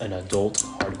an adult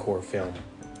hardcore film?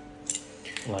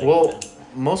 Like, Well,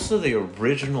 most of the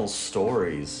original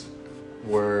stories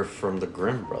were from the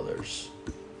Grimm brothers.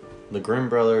 The Grimm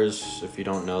brothers, if you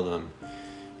don't know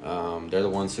them, they're the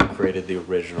ones who created the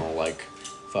original like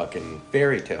fucking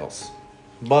fairy tales.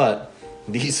 But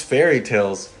these fairy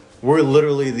tales were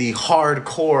literally the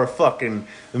hardcore fucking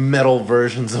metal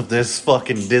versions of this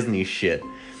fucking Disney shit.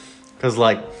 Cause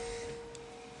like,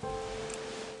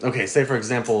 okay, say for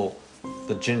example,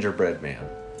 the Gingerbread Man.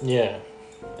 yeah,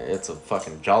 It's a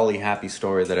fucking jolly, happy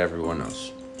story that everyone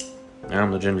knows.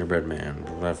 I'm the gingerbread man,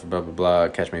 blah, blah, blah, blah,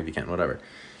 catch me if you can, whatever.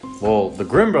 Well, the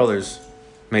Grimm brothers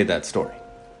made that story.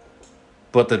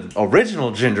 But the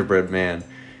original gingerbread man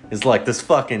is like this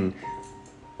fucking,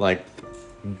 like,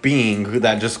 being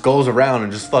that just goes around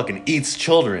and just fucking eats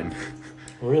children.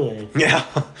 really. Yeah.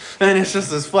 And it's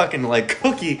just this fucking, like,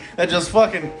 cookie that just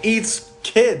fucking eats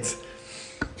kids.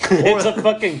 It's a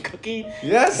fucking cookie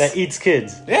Yes. that eats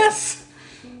kids. Yes!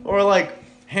 Or like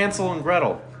Hansel and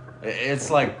Gretel. It's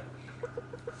like,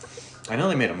 I know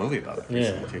they made a movie about it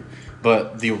recently too.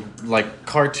 But the like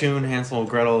cartoon Hansel and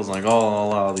Gretel is like,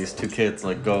 oh, these two kids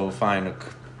like go find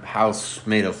a house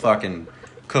made of fucking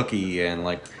cookie and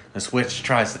like this witch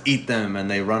tries to eat them and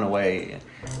they run away.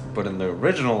 But in the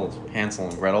original Hansel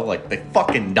and Gretel, like they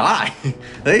fucking die.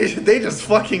 they just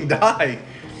fucking die.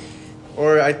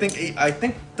 Or I think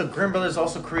the Grimm brothers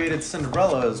also created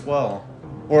Cinderella as well.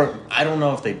 Or I don't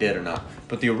know if they did or not.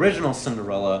 But the original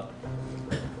Cinderella,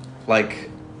 like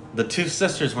the two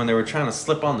sisters, when they were trying to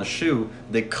slip on the shoe,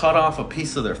 they cut off a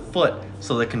piece of their foot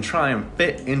so they can try and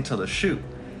fit into the shoe.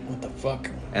 What the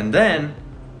fuck? And then,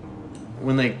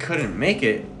 when they couldn't make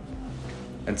it,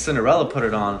 and Cinderella put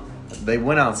it on, they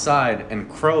went outside and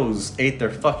crows ate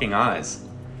their fucking eyes.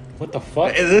 What the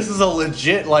fuck? This is a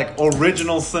legit, like,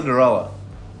 original Cinderella.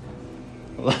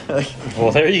 Like,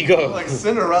 Well, there you go. like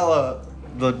Cinderella,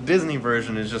 the Disney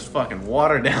version is just fucking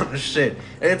watered down to shit.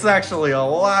 It's actually a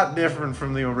lot different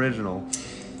from the original.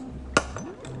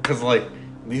 Cause like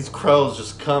these crows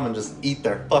just come and just eat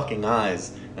their fucking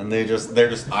eyes, and they're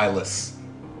just eyeless.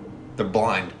 They're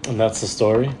blind. And that's the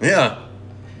story. Yeah.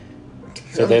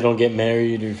 So they don't get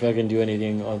married or fucking do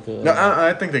anything of the, No,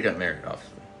 I think they got married off,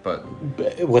 but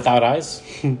without eyes.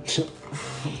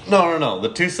 no. The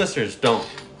two sisters don't.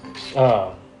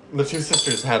 Oh, The two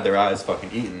sisters had their eyes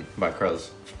fucking eaten by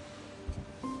crows.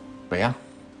 But yeah.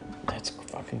 that's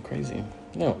fucking crazy.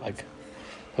 No, like,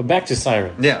 but back to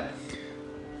Siren. Yeah.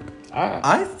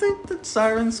 I, I think that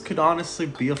sirens could honestly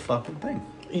be a fucking thing.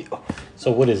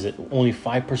 so what is it? Only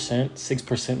 5%,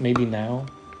 6% maybe now.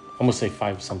 I'm gonna say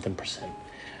 5 something percent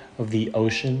of the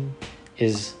ocean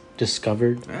is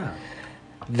discovered, Yeah.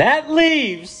 that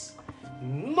leaves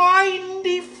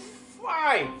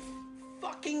 95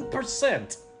 fucking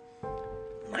percent.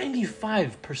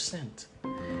 95%.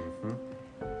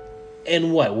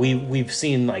 And what we've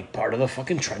seen like part of the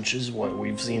fucking trenches. What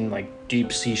we've seen like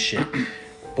deep sea shit.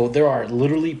 But there are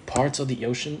literally parts of the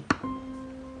ocean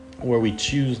where we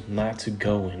choose not to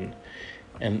go in,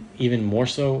 and even more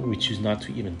so, we choose not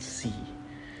to even see.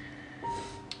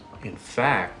 In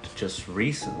fact, just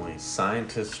recently,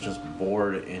 scientists just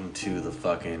bored into the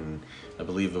fucking, I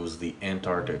believe it was the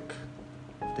Antarctic.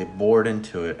 They bored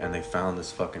into it and they found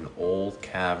this fucking old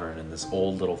cavern and this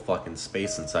old little fucking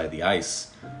space inside the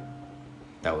ice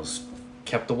that was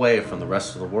kept away from the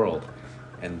rest of the world.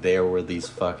 And there were these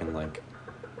fucking, like,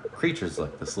 creatures,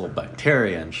 like this little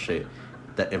bacteria and shit,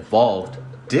 that evolved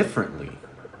differently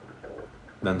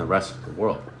than the rest of the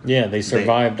world. Yeah, they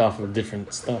survived off of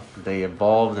different stuff. They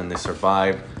evolved and they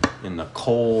survived in the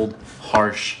cold,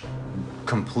 harsh,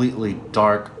 completely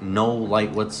dark, no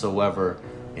light whatsoever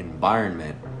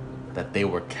environment that they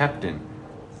were kept in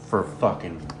for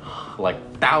fucking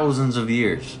like thousands of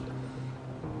years.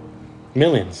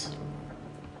 Millions.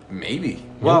 Maybe.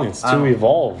 Millions to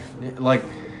evolve. Like,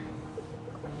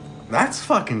 that's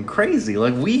fucking crazy.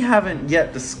 Like, we haven't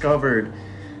yet discovered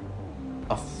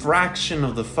a fraction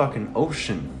of the fucking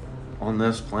ocean on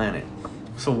this planet.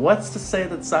 So what's to say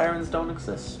that sirens don't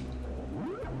exist?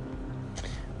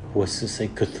 What's to say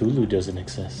Cthulhu doesn't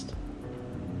exist?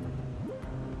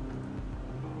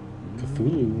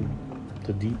 Cthulhu,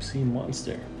 the deep sea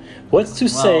monster. What's to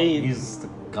say... he's the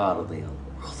god of the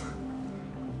underworld.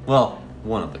 Well,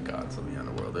 one of the gods of the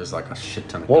underworld. There's like a shit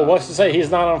ton of Well, gods. what's to say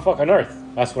he's not on fucking Earth?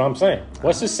 That's what I'm saying.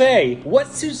 What's to say?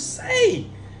 What's to say?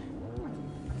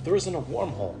 There isn't a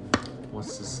wormhole.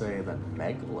 What's to say that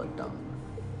Megalodon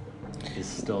is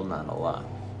still not alive?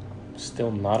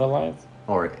 Still not alive?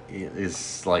 Or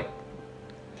is like...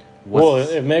 Well,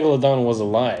 if Megalodon was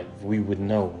alive, we would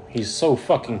know. He's so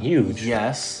fucking huge.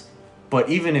 Yes, but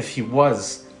even if he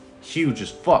was huge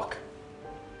as fuck,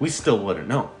 we still wouldn't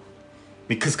know.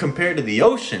 Because compared to the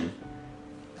ocean,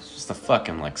 it's just a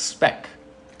fucking, like, speck.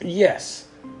 Yes.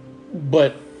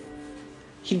 But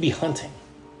he'd be hunting.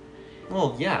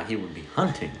 Well, yeah, he would be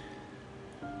hunting.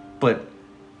 But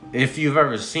if you've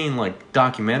ever seen, like,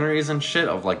 documentaries and shit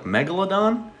of, like,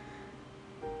 Megalodon,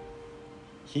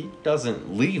 he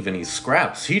doesn't leave any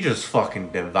scraps. He just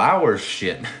fucking devours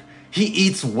shit. He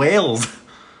eats whales.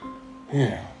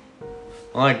 Yeah.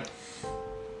 Like,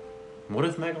 what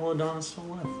if Megalodon is still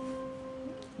alive?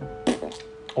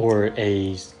 Or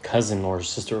a cousin or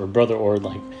sister or brother or,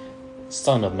 like,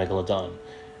 son of Megalodon.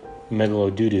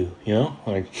 Megalodoodoo, you know?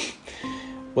 Like,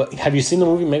 what? Have you seen the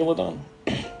movie Megalodon?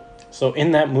 So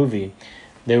in that movie,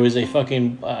 there was a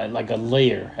fucking, like a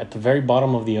layer at the very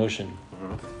bottom of the ocean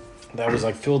that was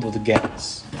like filled with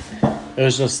gas. It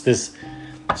was just this,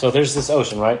 so there's this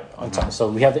ocean, right? On top. So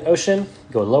we have the ocean,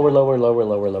 go lower, lower, lower,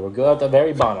 lower, lower, go at the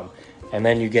very bottom. And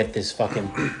then you get this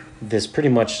fucking, this pretty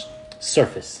much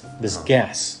surface, this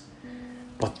gas.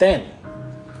 But then,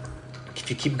 if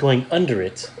you keep going under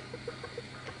it,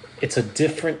 it's a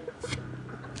different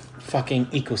fucking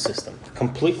ecosystem.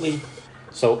 Completely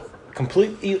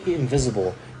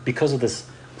invisible because of this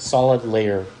solid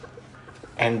layer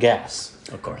and gas.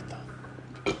 Of course, though.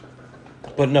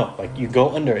 But no, like you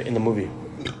go under it in the movie,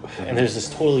 and there's this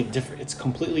totally different. It's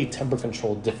completely temperature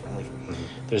controlled differently.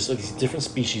 There's like these different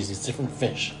species, these different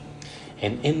fish,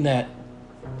 and in that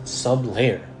sub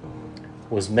layer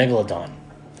was Megalodon.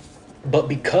 But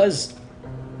because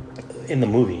in the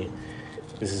movie,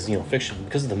 this is fiction.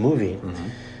 Because of the movie,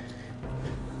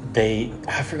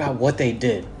 I forgot what they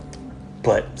did,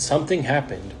 but something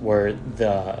happened where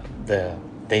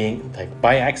they like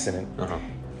by accident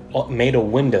made a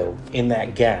window in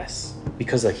that gas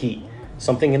because of heat.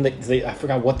 Something in I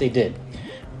forgot what they did,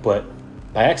 but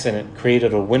by accident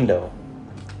created a window,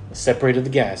 separated the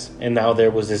gas, and now there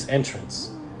was this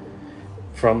entrance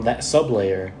from that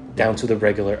sublayer down to the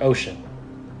regular ocean.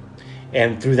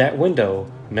 And through that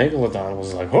window, Megalodon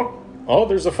was like, oh,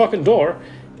 there's a fucking door,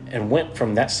 and went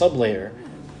from that sublayer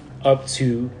up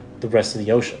to the rest of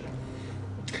the ocean.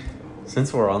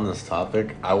 Since we're on this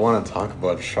topic, I want to talk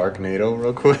about Sharknado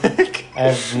real quick.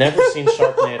 I've never seen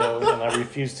Sharknado, and I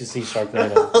refuse to see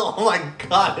Sharknado. Oh my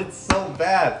god, it's so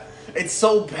bad. It's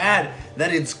so bad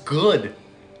that it's good.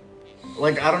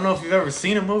 Like, I don't know if you've ever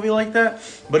seen a movie like that,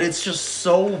 but it's just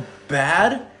so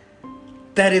bad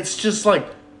that it's just, like,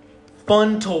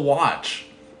 fun to watch.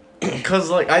 Because,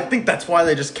 like, I think that's why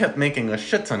they just kept making a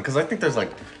shit ton. Because I think there's,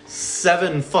 like,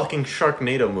 7 fucking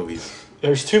Sharknado movies.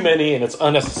 There's too many, and it's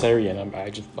unnecessary, and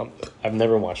I've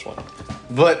never watched one.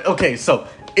 But okay, so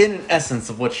in essence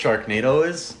of what Sharknado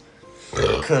is,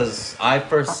 because I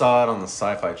first saw it on the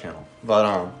Sci-Fi Channel,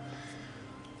 but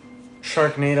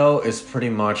Sharknado is pretty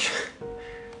much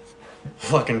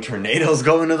fucking tornadoes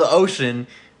go into the ocean,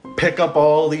 pick up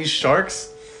all these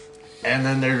sharks, and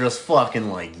then they're just fucking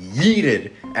like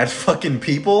yeeted at fucking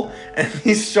people, and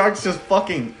these sharks just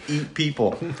fucking eat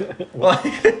people. Like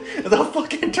the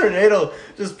fucking tornado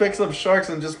just picks up sharks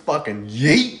and just fucking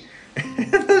yeet,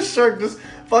 and the shark just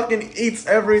fucking eats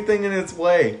everything in its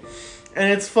way,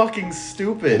 and it's fucking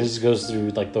stupid. It just goes through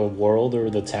like the world or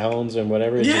the towns and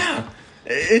whatever.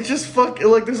 It just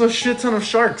like there's a shit ton of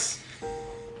sharks,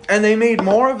 and they made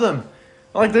more of them.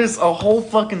 Like there's a whole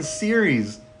fucking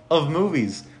series of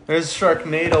movies. There's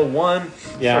Sharknado 1,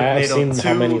 Yeah, I've seen Sharknado 2,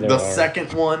 how many there the are.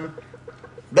 second one.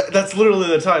 That's literally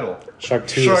the title. Shark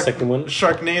 2, the second one.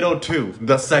 Sharknado 2,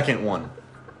 the second one.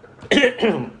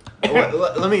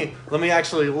 let me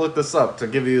actually look this up to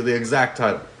give you the exact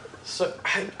title. So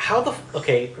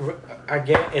I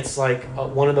get it's like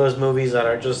one of those movies that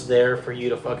are just there for you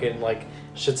to fucking like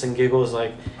shits and giggles.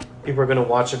 Like people are gonna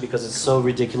watch it because it's so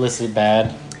ridiculously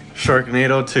bad.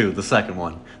 Sharknado 2, the second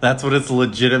one. That's what it's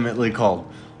legitimately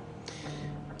called.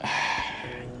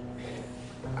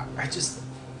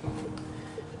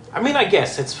 I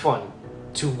guess it's fun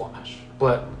to watch,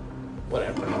 but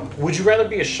whatever. Would you rather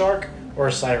be a shark or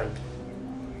a siren?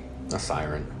 A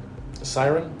siren. A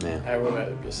siren? Yeah. I would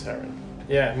rather be a siren.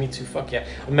 Yeah, me too. Fuck yeah.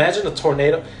 Imagine a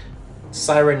tornado.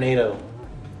 Sirenado.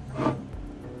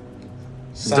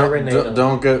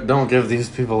 Sirenado. Don't give these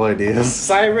people ideas.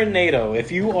 Sirenado.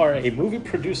 If you are a movie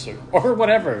producer or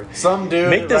whatever, Some dude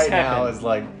make this right happen. now is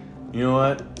like, you know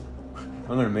what?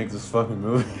 I'm gonna make this fucking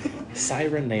movie.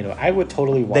 Sirenado. I would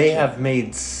totally watch They it. have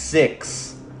made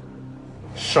 6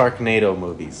 Sharknado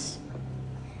movies.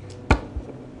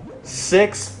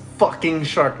 6 fucking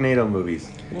Sharknado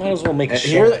movies. You might as well make a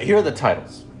Here show. are the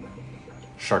titles.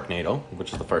 Sharknado,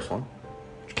 which is the first one,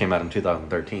 which came out in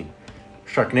 2013.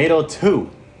 Sharknado 2,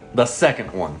 the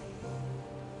second one.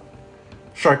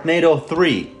 Sharknado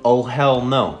 3, oh hell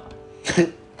no.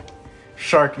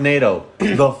 Sharknado,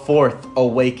 the fourth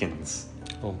awakens.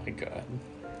 Oh my god.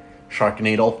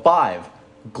 Sharknado 5,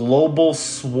 global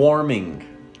swarming.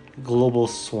 Global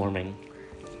swarming.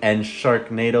 And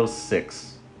Sharknado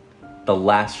 6, the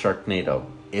last Sharknado.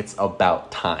 It's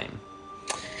about time.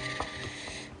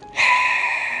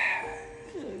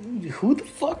 Who the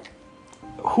fuck?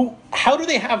 How do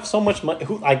they have so much money?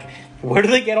 Where do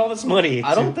they get all this money?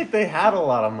 I don't think they had a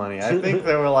lot of money. I think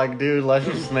they were like, dude, let's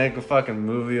just make a fucking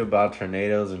movie about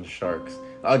tornadoes and sharks.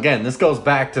 Again, this goes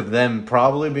back to them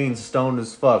probably being stoned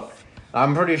as fuck.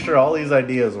 I'm pretty sure all these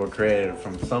ideas were created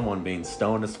from someone being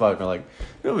stoned as fuck. They're like,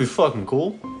 it'll be fucking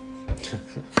cool.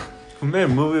 We made a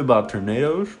movie about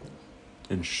tornadoes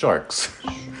and sharks.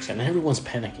 And everyone's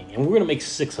panicking, and we're gonna make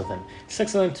 6 of them.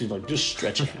 6 of them to like just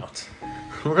stretch it out.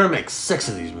 We're gonna make 6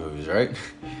 of these movies, right?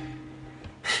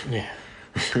 Yeah.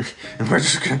 And we're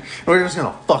just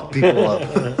gonna fuck people up.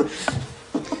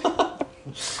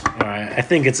 All right. I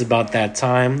think it's about that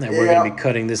time that we're gonna be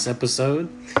cutting this episode.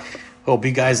 Hope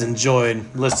you guys enjoyed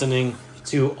listening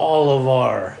to all of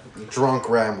our Drunk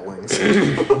ramblings.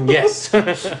 yes.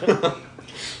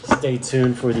 Stay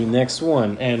tuned for the next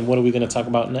one. And what are we going to talk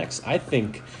about next? I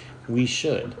think we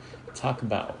should talk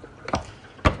about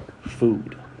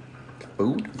food.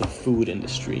 Food? The food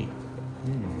industry.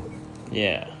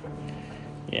 Yeah.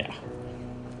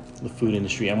 The food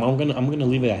industry. I'm gonna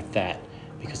leave it at that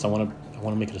because I wanna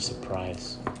make it a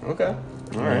surprise. Okay.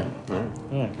 All right. All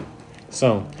right.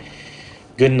 So,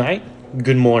 good night,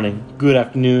 good morning, good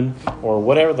afternoon, or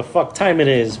whatever the fuck time it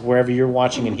is, wherever you're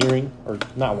watching and hearing, or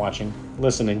not watching,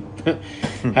 listening.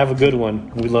 Have a good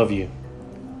one. We love you.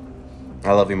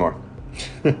 I love you more.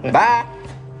 Bye.